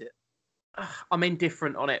 Hate it. I'm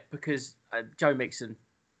indifferent on it because Joe Mixon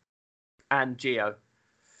and Gio.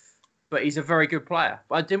 But he's a very good player.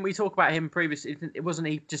 But didn't we talk about him previously? Wasn't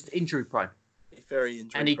he just injury prone? He's very injury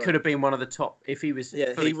prone. And he could have been one of the top if he was.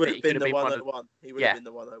 Yeah, he would have been the 101. He would have been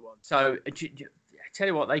the 101. So, tell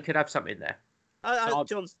you what, they could have something there.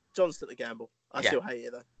 John's took the gamble. I still hate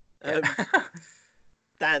it though.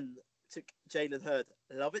 Dan took Jalen Hurd.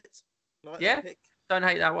 Love it. Like that pick. Don't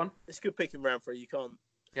hate that one. It's a good pick in round 3. You can't.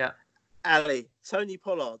 Yeah. Ali, Tony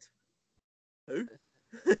Pollard. Who?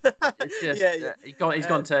 He's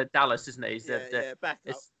gone to Dallas, isn't he? Back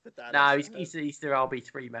up for Dallas. No, he's the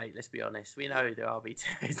RB3, mate. Let's be honest. We know the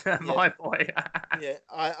RB2 is my boy.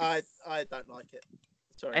 I don't like it.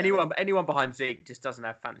 Sorry. Anyone behind Zeke just doesn't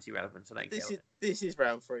have fantasy relevance. This is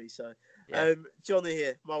round 3, so Johnny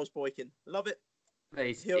here, Miles Boykin, love it.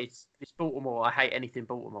 It's Baltimore. I hate anything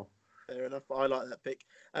Baltimore. Fair enough, but I like that pick.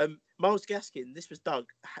 Miles Gaskin, this was Doug.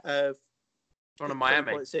 One of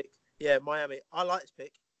Miami. 6. Yeah, Miami. I like this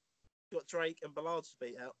pick. Got Drake and Ballard to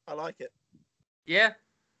beat out. I like it. Yeah.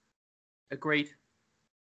 Agreed.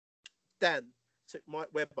 Dan took Mike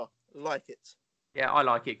Webber. Like it. Yeah, I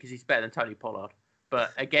like it because he's better than Tony Pollard.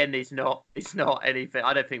 But again, it's not anything.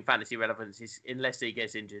 I don't think fantasy relevance is, unless he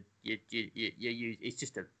gets injured. It's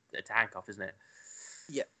just a handcuff, isn't it?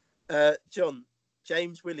 Yeah. John,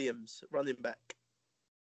 James Williams, running back.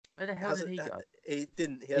 Where the hell did he go? He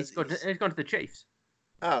didn't. He's gone to the Chiefs.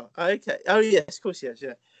 Oh, okay. Oh, yes, of course he has.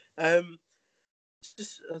 Yeah.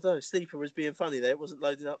 Just I don't know. Sleeper was being funny there. It wasn't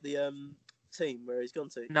loading up the team where he's gone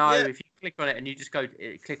to. No, if you click on it and you just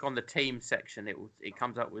click on the team section, it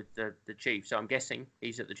comes up with the Chiefs. So I'm guessing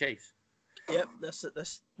he's at the Chiefs. Yep,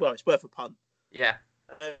 that's well, it's worth a punt. Yeah.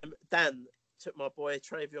 Dan took my boy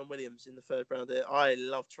Travion Williams in the 3rd round there. I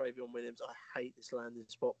love Travion Williams. I hate this landing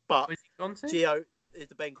spot, but where's he gone to? Gio is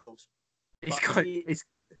the Bengals.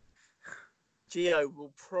 Gio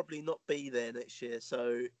will probably not be there next year,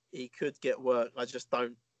 so he could get work. I just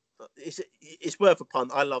don't. It's worth a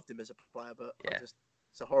punt. I loved him as a player, but it's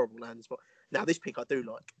a horrible landing spot. Now this pick I do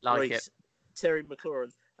like. It. Terry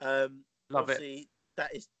McLaurin. Love it.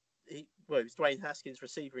 That is. It's Dwayne Haskins,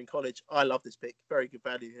 receiver in college. I love this pick. Very good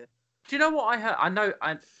value here. Do you know what I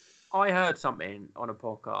heard? I heard something on a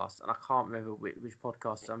podcast, and I can't remember which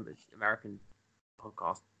podcast, some American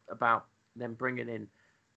podcast, about them bringing in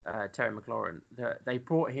Terry McLaurin. They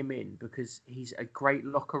brought him in because he's a great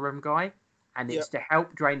locker room guy, and it's to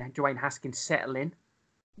help Dwayne Haskins settle in.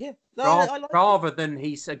 Yeah. No, rather than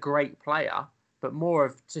he's a great player, but more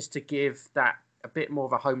of just to give that a bit more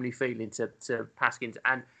of a homely feeling to Paskins.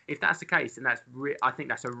 And if that's the case, then I think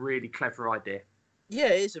that's a really clever idea. Yeah,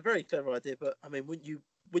 it is a very clever idea, but I mean, wouldn't you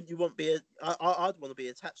want to be I'd want to be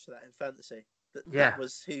attached to that in fantasy. That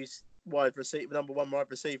was his number one wide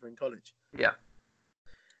receiver in college. Yeah.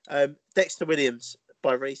 Dexter Williams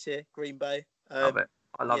by Reese here, Green Bay. Love it.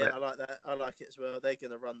 I love it. I like that. I like it as well. They're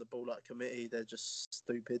going to run the ball like a committee. They're just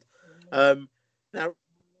stupid. Now,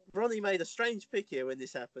 Ronnie made a strange pick here when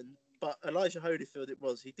this happened, but Elijah Holyfield it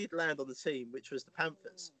was. He did land on the team, which was the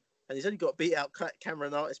Panthers, and he's only got to beat out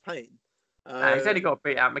Cameron Artis-Payne. He's only got to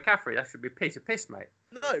beat out McCaffrey. That should be a piece of piss, mate.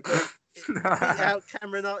 No, but beat out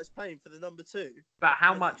Cameron Artis-Payne for the number 2. But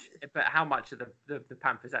how much? But how much are the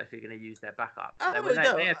Panthers actually going to use their backup?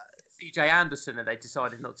 They had CJ Anderson, and they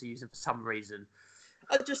decided not to use him for some reason.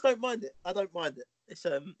 I just don't mind it. I don't mind it. It's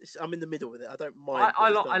I'm in the middle with it. I don't mind. I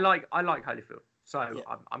like Holyfield, so yeah.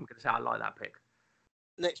 I'm going to say I like that pick.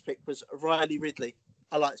 Next pick was Riley Ridley.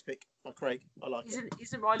 I like this pick by Craig. I like it.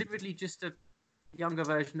 Isn't Riley Ridley just a younger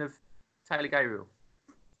version of Taylor Gabriel?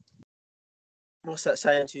 What's that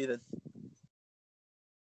saying to you then?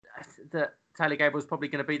 That Taylor Gabriel's probably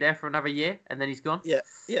going to be there for another year, and then he's gone. Yeah.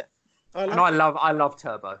 I love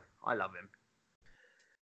Turbo. I love him.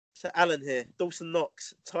 So Alan here, Dawson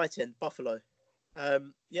Knox, tight end, Buffalo.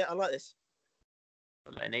 Yeah, I like this.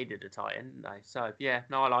 Well, they needed a tight end, didn't they? So yeah,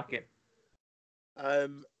 no, I like it.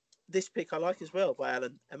 This pick I like as well by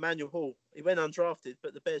Alan, Emmanuel Hall. He went undrafted,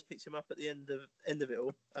 but the Bears picked him up at the end of it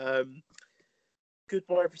all. Good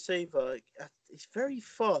wide receiver. He's very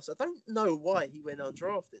fast. I don't know why he went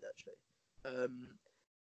undrafted actually,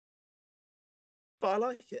 but I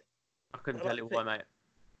like it. I couldn't tell you why, mate.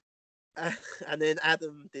 And then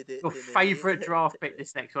Adam did it. Your favourite draft pick,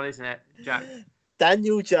 this next one, isn't it, Jack?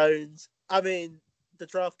 Daniel Jones. I mean, the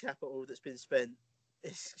draft capital that's been spent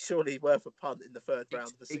is surely worth a punt in the third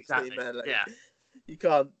round of the 16-man league. Yeah. You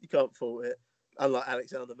can't fault it. Unlike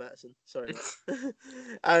Alexander Mattison. Sorry.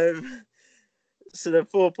 So the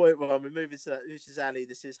 4.1, we're moving to that, which is Ali.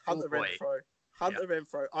 This is Hunter Renfrow.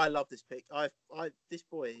 Renfrow. I love this pick. This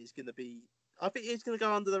boy is going to be. I think he's going to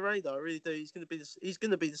go under the radar. I really do. He's going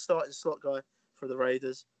to be the starting slot guy for the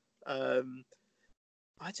Raiders.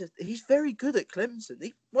 He's very good at Clemson.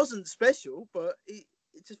 He wasn't special, but he's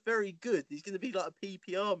just very good. He's going to be like a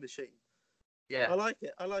PPR machine. Yeah, I like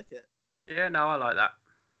it. Yeah, no, I like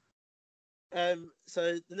that.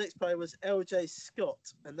 So the next player was LJ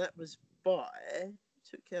Scott, and that was by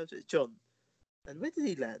John. And where did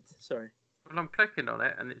he land? Sorry. Well, I'm clicking on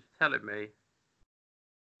it, and it's telling me.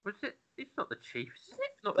 Was it? It's not the Chiefs, is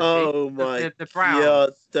it? Not the Chiefs. My the Browns. Yeah,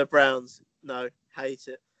 the Browns. No, hate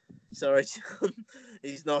it. Sorry, John.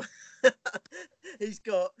 He's not. He's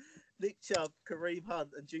got Nick Chubb, Kareem Hunt,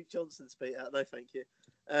 and Duke Johnson to beat out. No, thank you.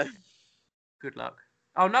 Good luck.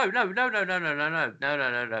 Oh no!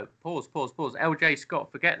 Pause. LJ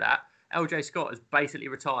Scott. Forget that. LJ Scott has basically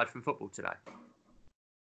retired from football today.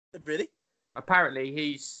 Really? Apparently,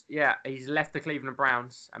 he's left the Cleveland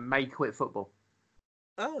Browns and may quit football.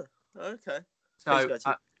 Oh, okay. So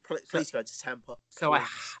please go to Tampa. So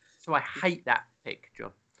I hate that pick,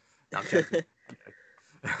 John. No, I'm joking.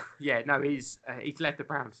 Yeah, no, he's left the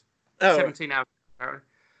Browns. 17 hours, apparently.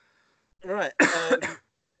 Right.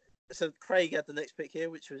 So Craig had the next pick here,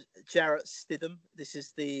 which was Jarrett Stidham. This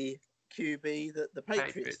is the QB that the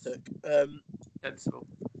Patriots took. Sensible.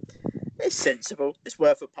 It's sensible. It's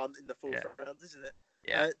worth a punt in the fourth round, isn't it?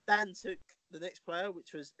 Yeah. Dan took the next player,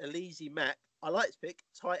 which was Elise Mack. I like this pick.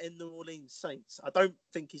 Tight end New Orleans Saints. I don't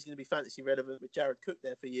think he's going to be fantasy relevant with Jared Cook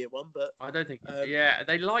there for year one, but I don't think.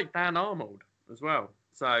 They like Dan Arnold as well,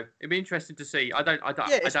 so it'd be interesting to see. I don't.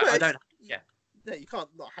 Yeah. No, you can't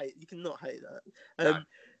not hate. You cannot hate that. No.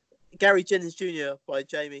 Gary Jennings Jr. by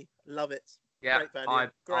Jamie. Love it. Yeah, great value.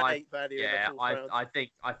 Great value. Yeah, I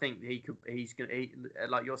think he's gonna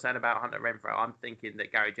like you're saying about Hunter Renfrow. I'm thinking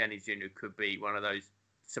that Gary Jennings Jr. could be one of those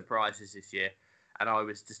surprises this year, and I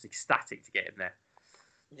was just ecstatic to get him there.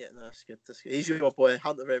 Yeah, no, that's good. He's your boy.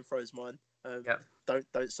 Hunter Renfrow's mine. Yep.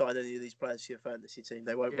 Don't sign any of these players to your fantasy team.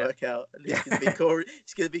 They won't work out. It's going to be Corey.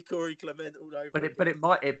 It's going to be Corey Clement all over. But it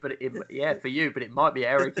might for you. But it might be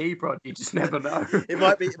Eric Ebron. You just never know. It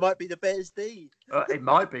might be the Bears D. It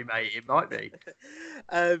might be, mate. It might be.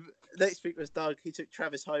 Next pick was Doug. He took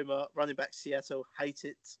Travis Homer, running back Seattle. Hate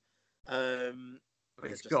it.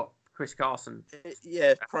 He's got Chris Carson.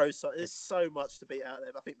 Pro size. There's so much to beat out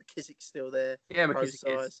there. But I think McKissick's still there. Yeah,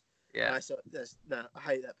 McKissick is. Yeah. I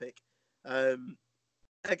hate that pick.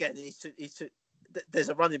 Again, he took. There's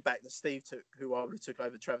a running back that Steve took, who I would have took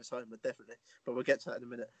over Travis Homer, definitely. But we'll get to that in a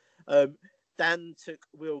minute. Dan took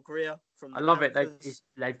Will Greer from. I love it.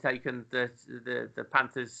 They've taken the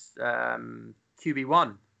Panthers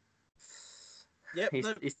QB1. Yep,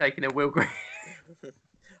 He's taking a Will Green.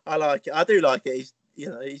 I like it. I do like it.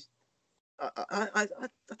 He's. I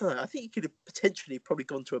don't know. I think he could have potentially probably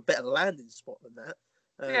gone to a better landing spot than that.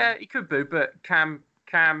 Yeah, he could do, but Cam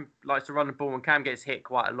likes to run the ball, and Cam gets hit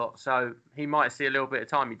quite a lot, so he might see a little bit of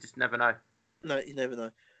time. You just never know. No, you never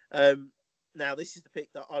know. Now this is the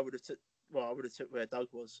pick that I would have took. Well, I would have took where Doug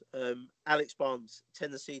was. Alex Barnes,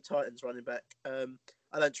 Tennessee Titans running back. I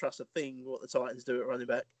don't trust a thing what the Titans do at running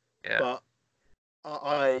back. Yeah.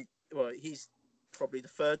 But he's probably the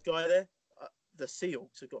third guy there. The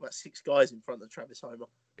Seahawks have got about 6 guys in front of Travis Homer.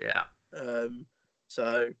 Yeah.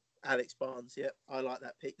 So Alex Barnes, I like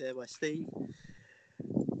that pick there by Steve.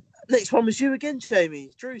 Next one was you again,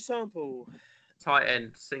 Jamie. Drew Sample. Tight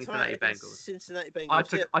end, Cincinnati Bengals. Cincinnati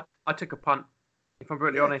Bengals. I took a punt. If I'm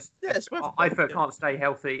brutally honest, Eifert can't stay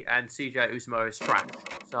healthy, and CJ Uzomah is trapped.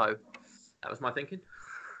 So that was my thinking.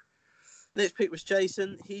 Next pick was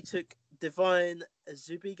Jason. He took Divine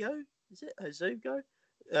Azubigo. Is it Azubigo?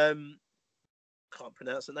 Can't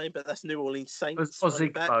pronounce the name, but that's New Orleans Saints.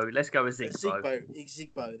 Ozigbo. Let's go with Zigbo.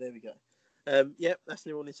 Zigbo. There we go. That's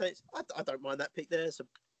New Orleans Saints. I don't mind that pick there. It's a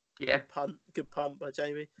good punt by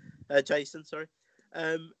Jason. Sorry.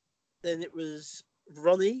 Then it was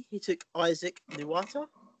Ronnie. He took Isaac Nuata.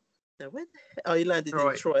 Now he landed in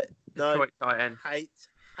Detroit. No, Detroit tight end.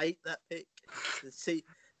 Hate that pick.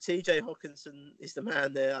 TJ Hawkinson is the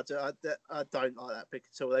man there. I don't like that pick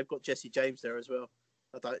at all. They've got Jesse James there as well.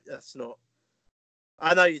 That's not.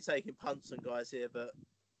 I know you're taking punts and guys here, but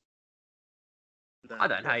no, I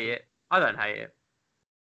don't hate it.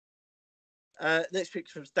 Next pick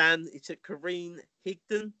from Stan. He took Kareem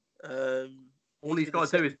Higdon. All he's got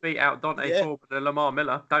to do is beat out Dante Ford and Lamar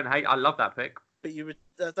Miller. Don't hate. I love that pick. But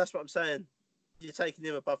that's what I'm saying. You're taking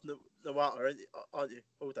him above Nawata, aren't you?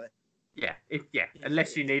 All day. Yeah.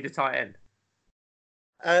 Unless you need a tight end.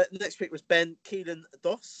 Next pick was Ben Keelan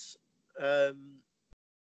Doss.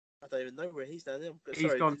 I don't even know where he's down there.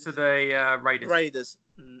 He's gone to the Raiders.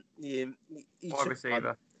 Wide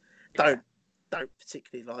receiver. Don't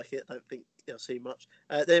particularly like it. I don't think you'll see much.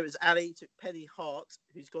 There was Ali, took Penny Hart,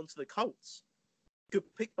 who's gone to the Colts. Good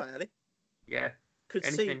pick by Ali. Yeah. Could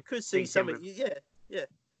see something. Yeah.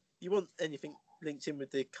 You want anything linked in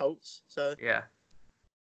with the Colts? So yeah.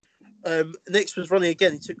 Next was Ronnie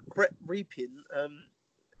again. He took Brett Ripien.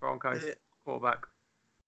 Broncos quarterback.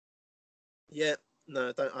 Yeah.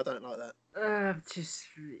 No, I don't like that.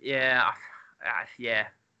 Yeah.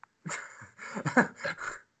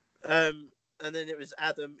 And then it was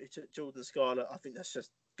Adam who took Jordan Scarlett. I think that's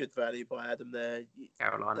just good value by Adam there.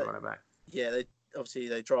 Carolina running back. Yeah, they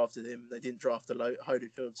drafted him. They didn't draft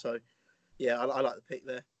Holyfield, so yeah, I like the pick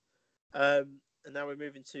there. And now we're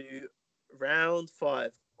moving to round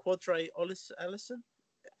 5. Quadre Allison.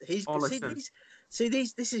 This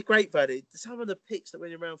is great value. Some of the picks that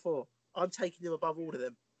went in round 4, I'm taking him above all of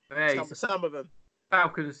them. Yeah, some of them.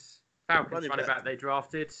 Falcons running back they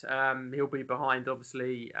drafted. He'll be behind,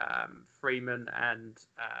 obviously, Freeman and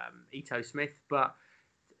Ito Smith, but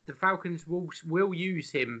the Falcons will use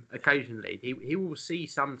him occasionally. He will see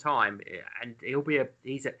some time, and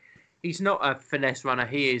he's not a finesse runner.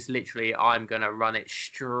 He is literally, I'm going to run it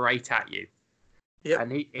straight at you. Yep.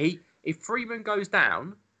 And if Freeman goes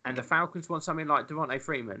down and the Falcons want something like Devontae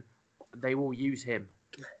Freeman, they will use him.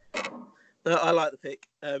 No, I like the pick.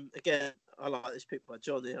 Again, I like this pick by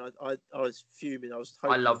Johnny. I was fuming.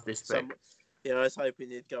 I love this pick. I was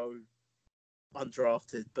hoping he'd go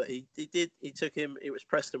undrafted, but he did. He took him. It was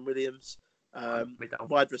Preston Williams,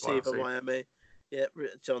 wide receiver, Miami. Yeah,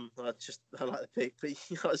 John. I like the pick, but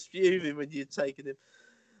I was fuming when you'd taken him.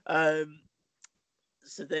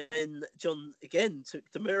 So then John again took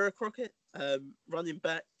Demira Crockett, running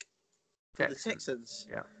back for the Texans.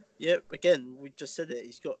 Yeah. Yep. Again, we just said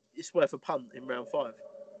it. It's worth a punt in round 5.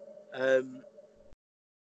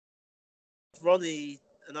 Ronnie,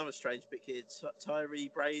 another strange pick here. Tyree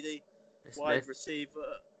Brady, wide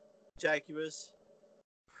receiver, Jaguars.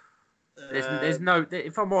 There's no.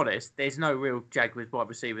 If I'm honest, there's no real Jaguars wide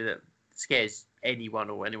receiver that scares anyone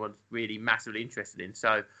or anyone's really massively interested in.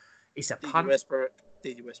 So it's a punt.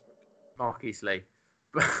 D.D. Westbrook. Marquise Lee.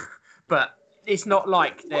 But it's not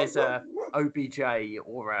like there's a OBJ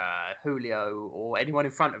or a Julio or anyone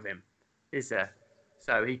in front of him, is there?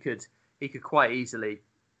 So he could quite easily.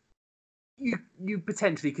 You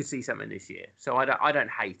potentially could see something this year. So I don't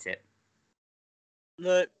hate it.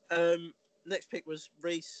 No. Next pick was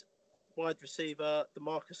Reese, wide receiver,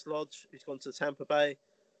 DeMarcus Lodge, who's gone to Tampa Bay.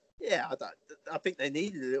 Yeah, I think they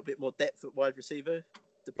needed a little bit more depth at wide receiver.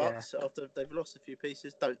 The Bucks after they've lost a few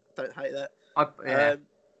pieces. Don't hate that. Yeah.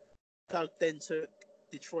 Doug then took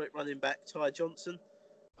Detroit running back Ty Johnson.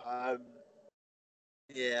 I'm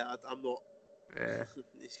not. Yeah.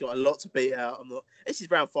 He's got a lot to beat out. I'm not. This is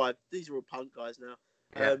round 5. These are all punt guys now.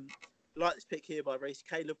 Yeah. Like this pick here by race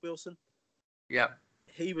Caleb Wilson. Yeah.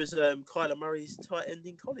 He was Kyler Murray's tight end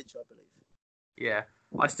in college, I believe. Yeah.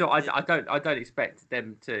 I don't expect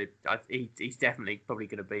them to. He's definitely probably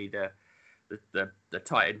going to be the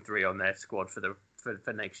tight end 3 on their squad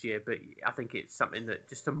for next year. But I think it's something that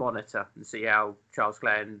just to monitor and see how Charles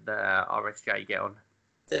Clay and RSJ get on.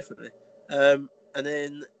 Definitely. And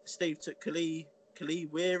then Steve took Khalil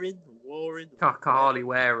Warren. Kahali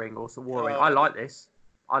Waring, also Waring. I like this.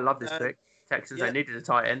 I love this pick. Texans, they needed a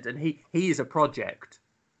tight end, and he is a project.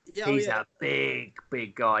 Yeah, He's a big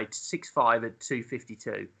guy, 6'5" at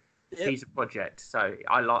 252. Yep. He's a project, so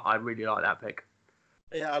I really like that pick.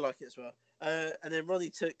 Yeah, I like it as well. And then Ronnie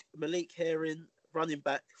took Malik Herring, running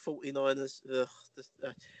back, 49ers.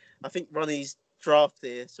 I think Ronnie's draft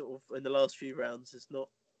here, sort of in the last few rounds, has not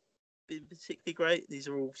been particularly great. These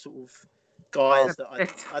are all sort of guys they're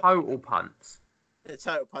total punts. They're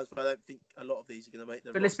total punts, but I don't think a lot of these are going to make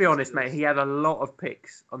them. But let's be honest, mate. He had a lot of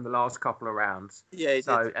picks on the last couple of rounds. Yeah, he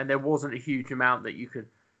did. And there wasn't a huge amount that you could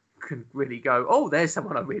really go, oh, there's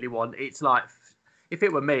someone I really want. It's like, if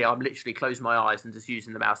it were me, I'm literally closing my eyes and just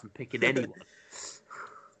using the mouse and picking anyone.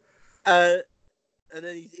 And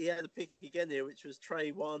then he had a pick again here, which was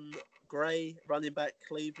Trayvon Gray, running back,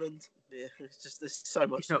 Cleveland. Yeah, it's just there's so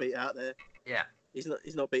much to beat out there. Yeah, he's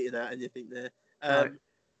not beating out anything there. No.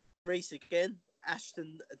 Reese again,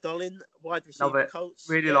 Ashton Dollin, wide receiver, Colts.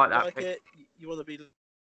 Really like that. Like it. You want to be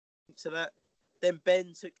to that. Then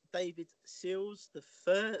Ben took David Seals, the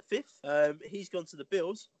 5th. He's gone to the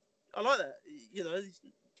Bills. I like that. You know,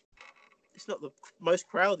 it's not the most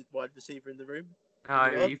crowded wide receiver in the room.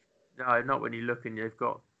 No, not when you look and you've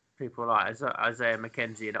got people like Isaiah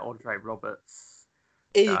McKenzie and Andre Roberts.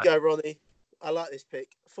 Here you go, Ronnie. I like this pick.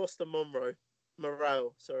 Foster Moreau,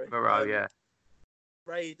 yeah.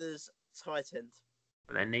 Raiders tight end.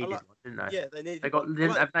 But they needed one, didn't they? Yeah, they needed. They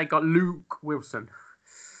got Luke Wilson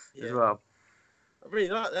as well. I really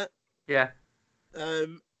like that. Yeah.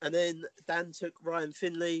 And then Dan took Ryan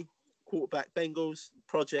Finley, quarterback, Bengals,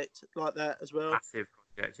 project like that as well. Massive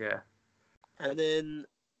project, yeah. And then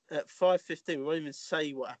at 5:15, we won't even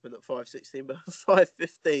say what happened at 5:16, but at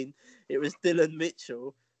 5:15, it was Dylan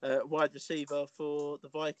Mitchell, wide receiver for the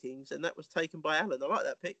Vikings, and that was taken by Alan. I like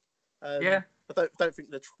that pick. Yeah. I don't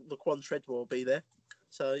think the Laquan Treadwell will be there.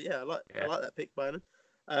 So yeah, I like that pick by Alan.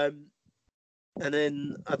 And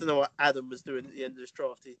then I don't know what Adam was doing at the end of this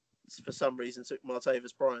draft. He, for some reason, took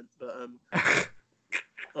Martavis Bryant, but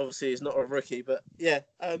obviously he's not a rookie. But yeah,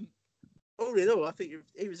 all in all, I think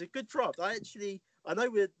it was a good draft. I know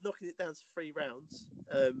we're knocking it down to 3 rounds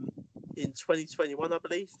in 2021, I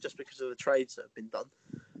believe, just because of the trades that have been done.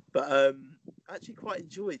 But I actually quite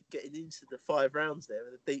enjoyed getting into the 5 rounds there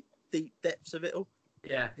and the deep depths of it all.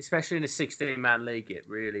 Yeah, especially in a 16-man league, it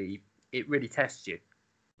really tests you.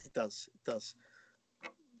 It does. With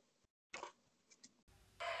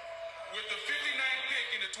the 59th pick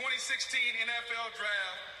in the 2016 NFL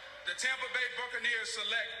Draft, the Tampa Bay Buccaneers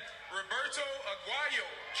select Roberto Aguayo,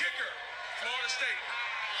 kicker, Florida State.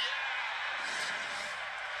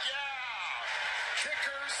 Yeah.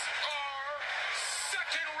 Kickers are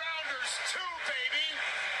second rounders too, baby.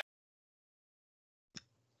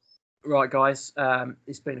 Right, guys.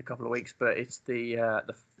 It's been a couple of weeks, but it's the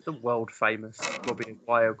world famous Robbie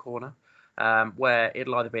Aguayo corner, where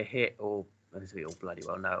it'll either be a hit or, as we all bloody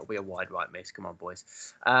well know, it'll be a wide right miss. Come on, boys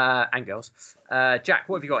and girls. Jack,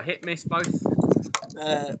 what have you got? Hit, miss, both?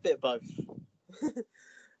 A bit of both.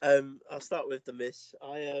 I'll start with the miss.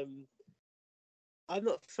 I'm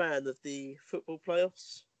not a fan of the football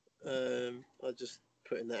playoffs. I'm just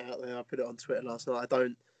putting that out there. I put it on Twitter last night.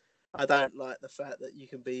 I don't like the fact that you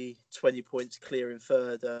can be 20 points clear in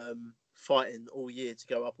third, fighting all year to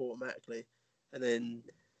go up automatically, and then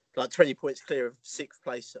like 20 points clear of 6th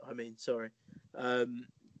place.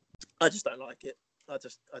 I just don't like it. I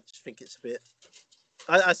just think it's a bit.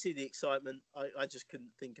 I see the excitement. I just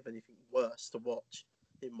couldn't think of anything worse to watch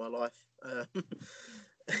in my life.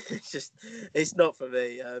 It's not for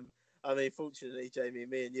me. I mean, fortunately, Jamie,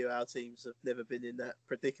 me and you, our teams have never been in that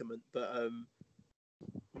predicament, but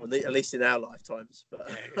well, at least in our lifetimes. But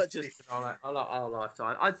our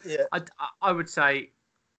lifetime. I would say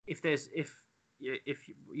if there's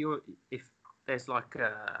like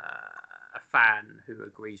a fan who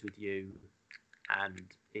agrees with you and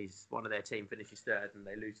is one of their team finishes third and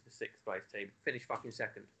they lose to the 6th place team, finish fucking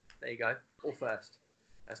second. There you go, or first.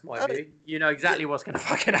 That's my view. You know exactly what's going to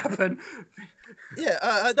fucking happen. Yeah,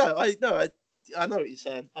 I know. I know what you're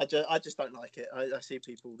saying. I just don't like it. I see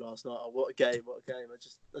people last night. Oh, what a game! I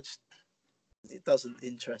just it doesn't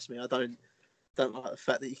interest me. I don't like the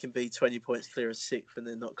fact that you can be 20 points clear of sixth and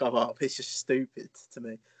then not go up. It's just stupid to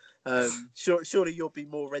me. Surely you'll be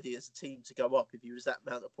more ready as a team to go up if you was that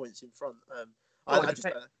amount of points in front.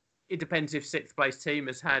 It depends if sixth place team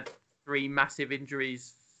has had 3 massive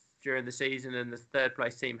injuries during the season and the third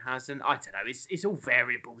place team hasn't. I don't know. It's all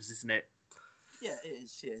variables, isn't it? Yeah, it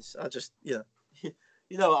is. Yes, I just you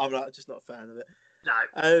know what I'm like. I'm just not a fan of it.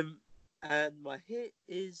 No. And my hit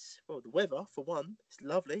is the weather for one. It's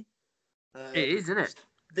lovely. It is, isn't it?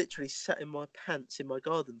 Literally sat in my pants in my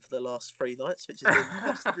garden for the last 3 nights, which has been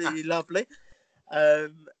absolutely lovely.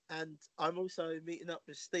 And I'm also meeting up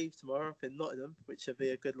with Steve tomorrow up in Nottingham, which will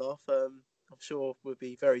be a good laugh. I'm sure we'll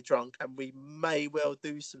be very drunk, and we may well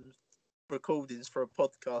do some recordings for a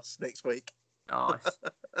podcast next week. Nice.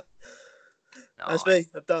 That's me.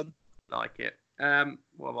 I'm done. Like it.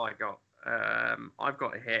 What have I got? I've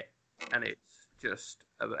got a hit, and it's just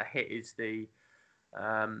a hit is the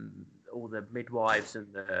all the midwives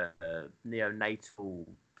and the neonatal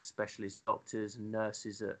specialist doctors and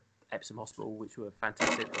nurses at Epsom Hospital, which were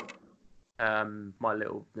fantastic.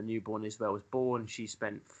 The newborn Isabel was born. She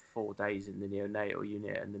spent 4 days in the neonatal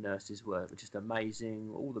unit, and the nurses were just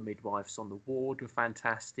amazing. All the midwives on the ward were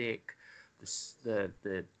fantastic.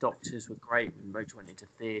 The doctors were great. When Rachel went into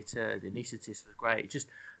theatre, the anaesthetist was great. It just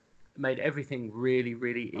made everything really,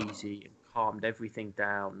 really easy and calmed everything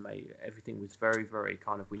down. Made everything was very, very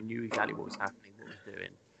kind of, we knew exactly what was happening, what was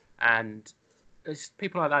doing. And there's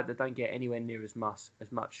people like that don't get anywhere near as much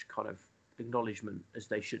kind of acknowledgement as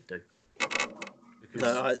they should do.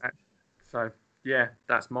 So yeah,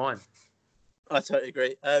 that's mine. I totally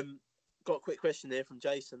agree. Got a quick question here from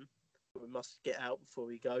Jason. We must get out before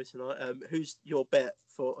we go tonight. Who's your bet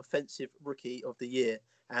for offensive rookie of the year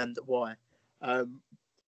and why? Well,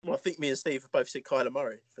 I think me and Steve have both said Kyler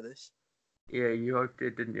Murray for this. Yeah, you both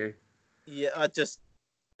did, didn't you? Yeah,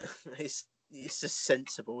 it's just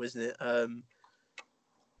sensible, isn't it? I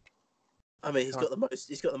mean, he's got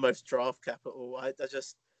the most draft capital. I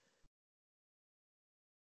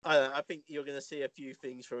think you're going to see a few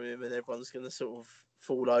things from him, and everyone's going to sort of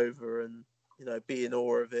fall over and be in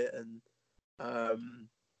awe of it. And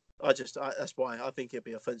that's why I think he'll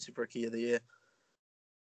be offensive rookie of the year.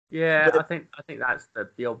 Yeah, I think that's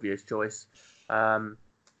the obvious choice. I'm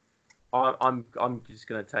just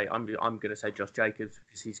going to I'm going to say Josh Jacobs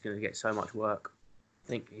because he's going to get so much work. I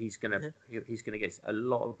think he's going to get a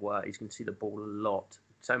lot of work. He's going to see the ball a lot,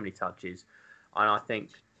 so many touches, and I think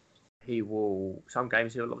he will. Some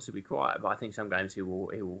games he'll obviously be quiet, but I think some games he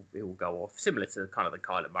will go off, similar to kind of the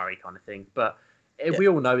Kyler Murray kind of thing. But we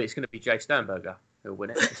all know it's going to be Jake Sternberger who'll win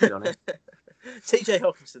it. Let's be honest. TJ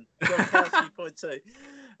Hawkinson, John Kelsey,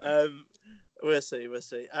 2.2. We'll see.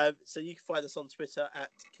 So you can find us on Twitter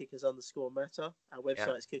at kickers_matter. Our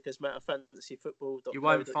website is kickersmatterfantasyfootball.co.uk. You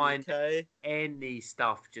won't find any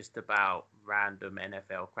stuff just about random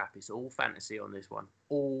NFL crap. It's all fantasy on this one.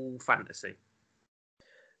 All fantasy.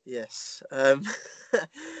 Yes. I've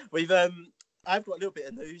got a little bit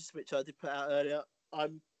of news which I did put out earlier.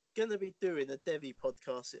 I'm gonna be doing a Devi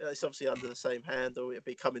podcast. It's obviously under the same handle. It'll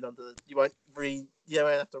be coming under you won't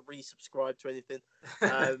have to resubscribe to anything.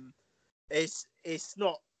 It's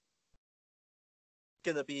not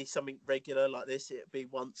gonna be something regular like this. It'll be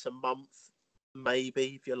once a month,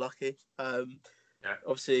 maybe if you're lucky.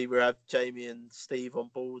 Obviously we have Jamie and Steve on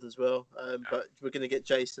board as well. But we're gonna get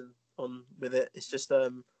Jason on with it. It's just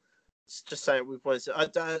saying we've wanted to.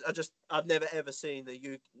 I've never ever seen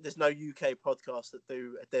there's no UK podcast that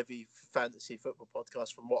do a Devi fantasy football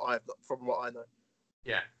podcast from what I know.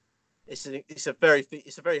 Yeah, it's a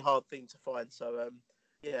very hard thing to find. So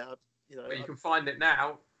But you can find it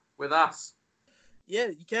now with us. Yeah,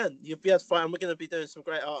 you can. You'll be able to find. We're going to be doing some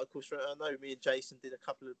great articles for it. I know me and Jason did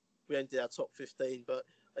we only did our top 15, but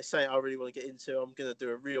it's something I really want to get into. I'm going to do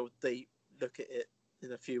a real deep look at it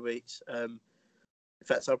in a few weeks. In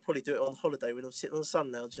fact, I'll probably do it on holiday when I'm sitting on the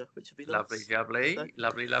sun lounger, which would be nice.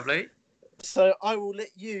 Lovely. So I will let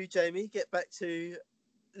you, Jamie, get back to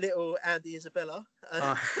little Andy Isabella.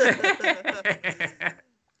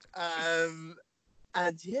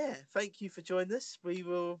 And yeah, thank you for joining us. We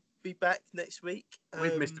will be back next week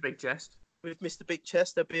with Mr. Big Chest. With Mr. Big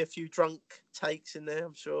Chest, there'll be a few drunk takes in there,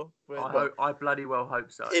 I'm sure. I bloody well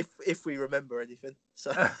hope so. If we remember anything.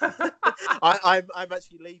 So I'm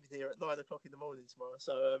actually leaving here at 9 o'clock in the morning tomorrow.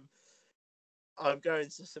 So I'm going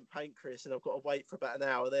to St Pancras and I've got to wait for about an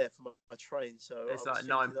hour there for my train. So There's I was like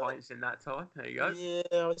 9 thinking, pints in that time. There you go. Yeah,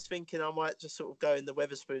 I was thinking I might just sort of go in the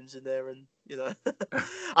Weatherspoons in there and,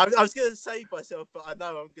 I was going to save myself, but I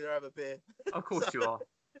know I'm going to have a beer. Of course you are.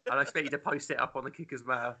 And I expect you to post it up on the Kickers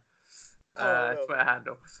Matter I will. Twitter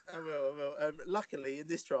handle. I will. Luckily, in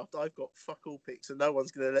this draft, I've got fuck all picks and no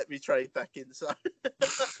one's going to let me trade back in. So,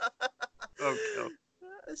 Oh, God.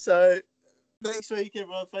 So next week,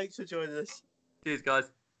 everyone, thanks for joining us. Cheers,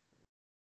 guys.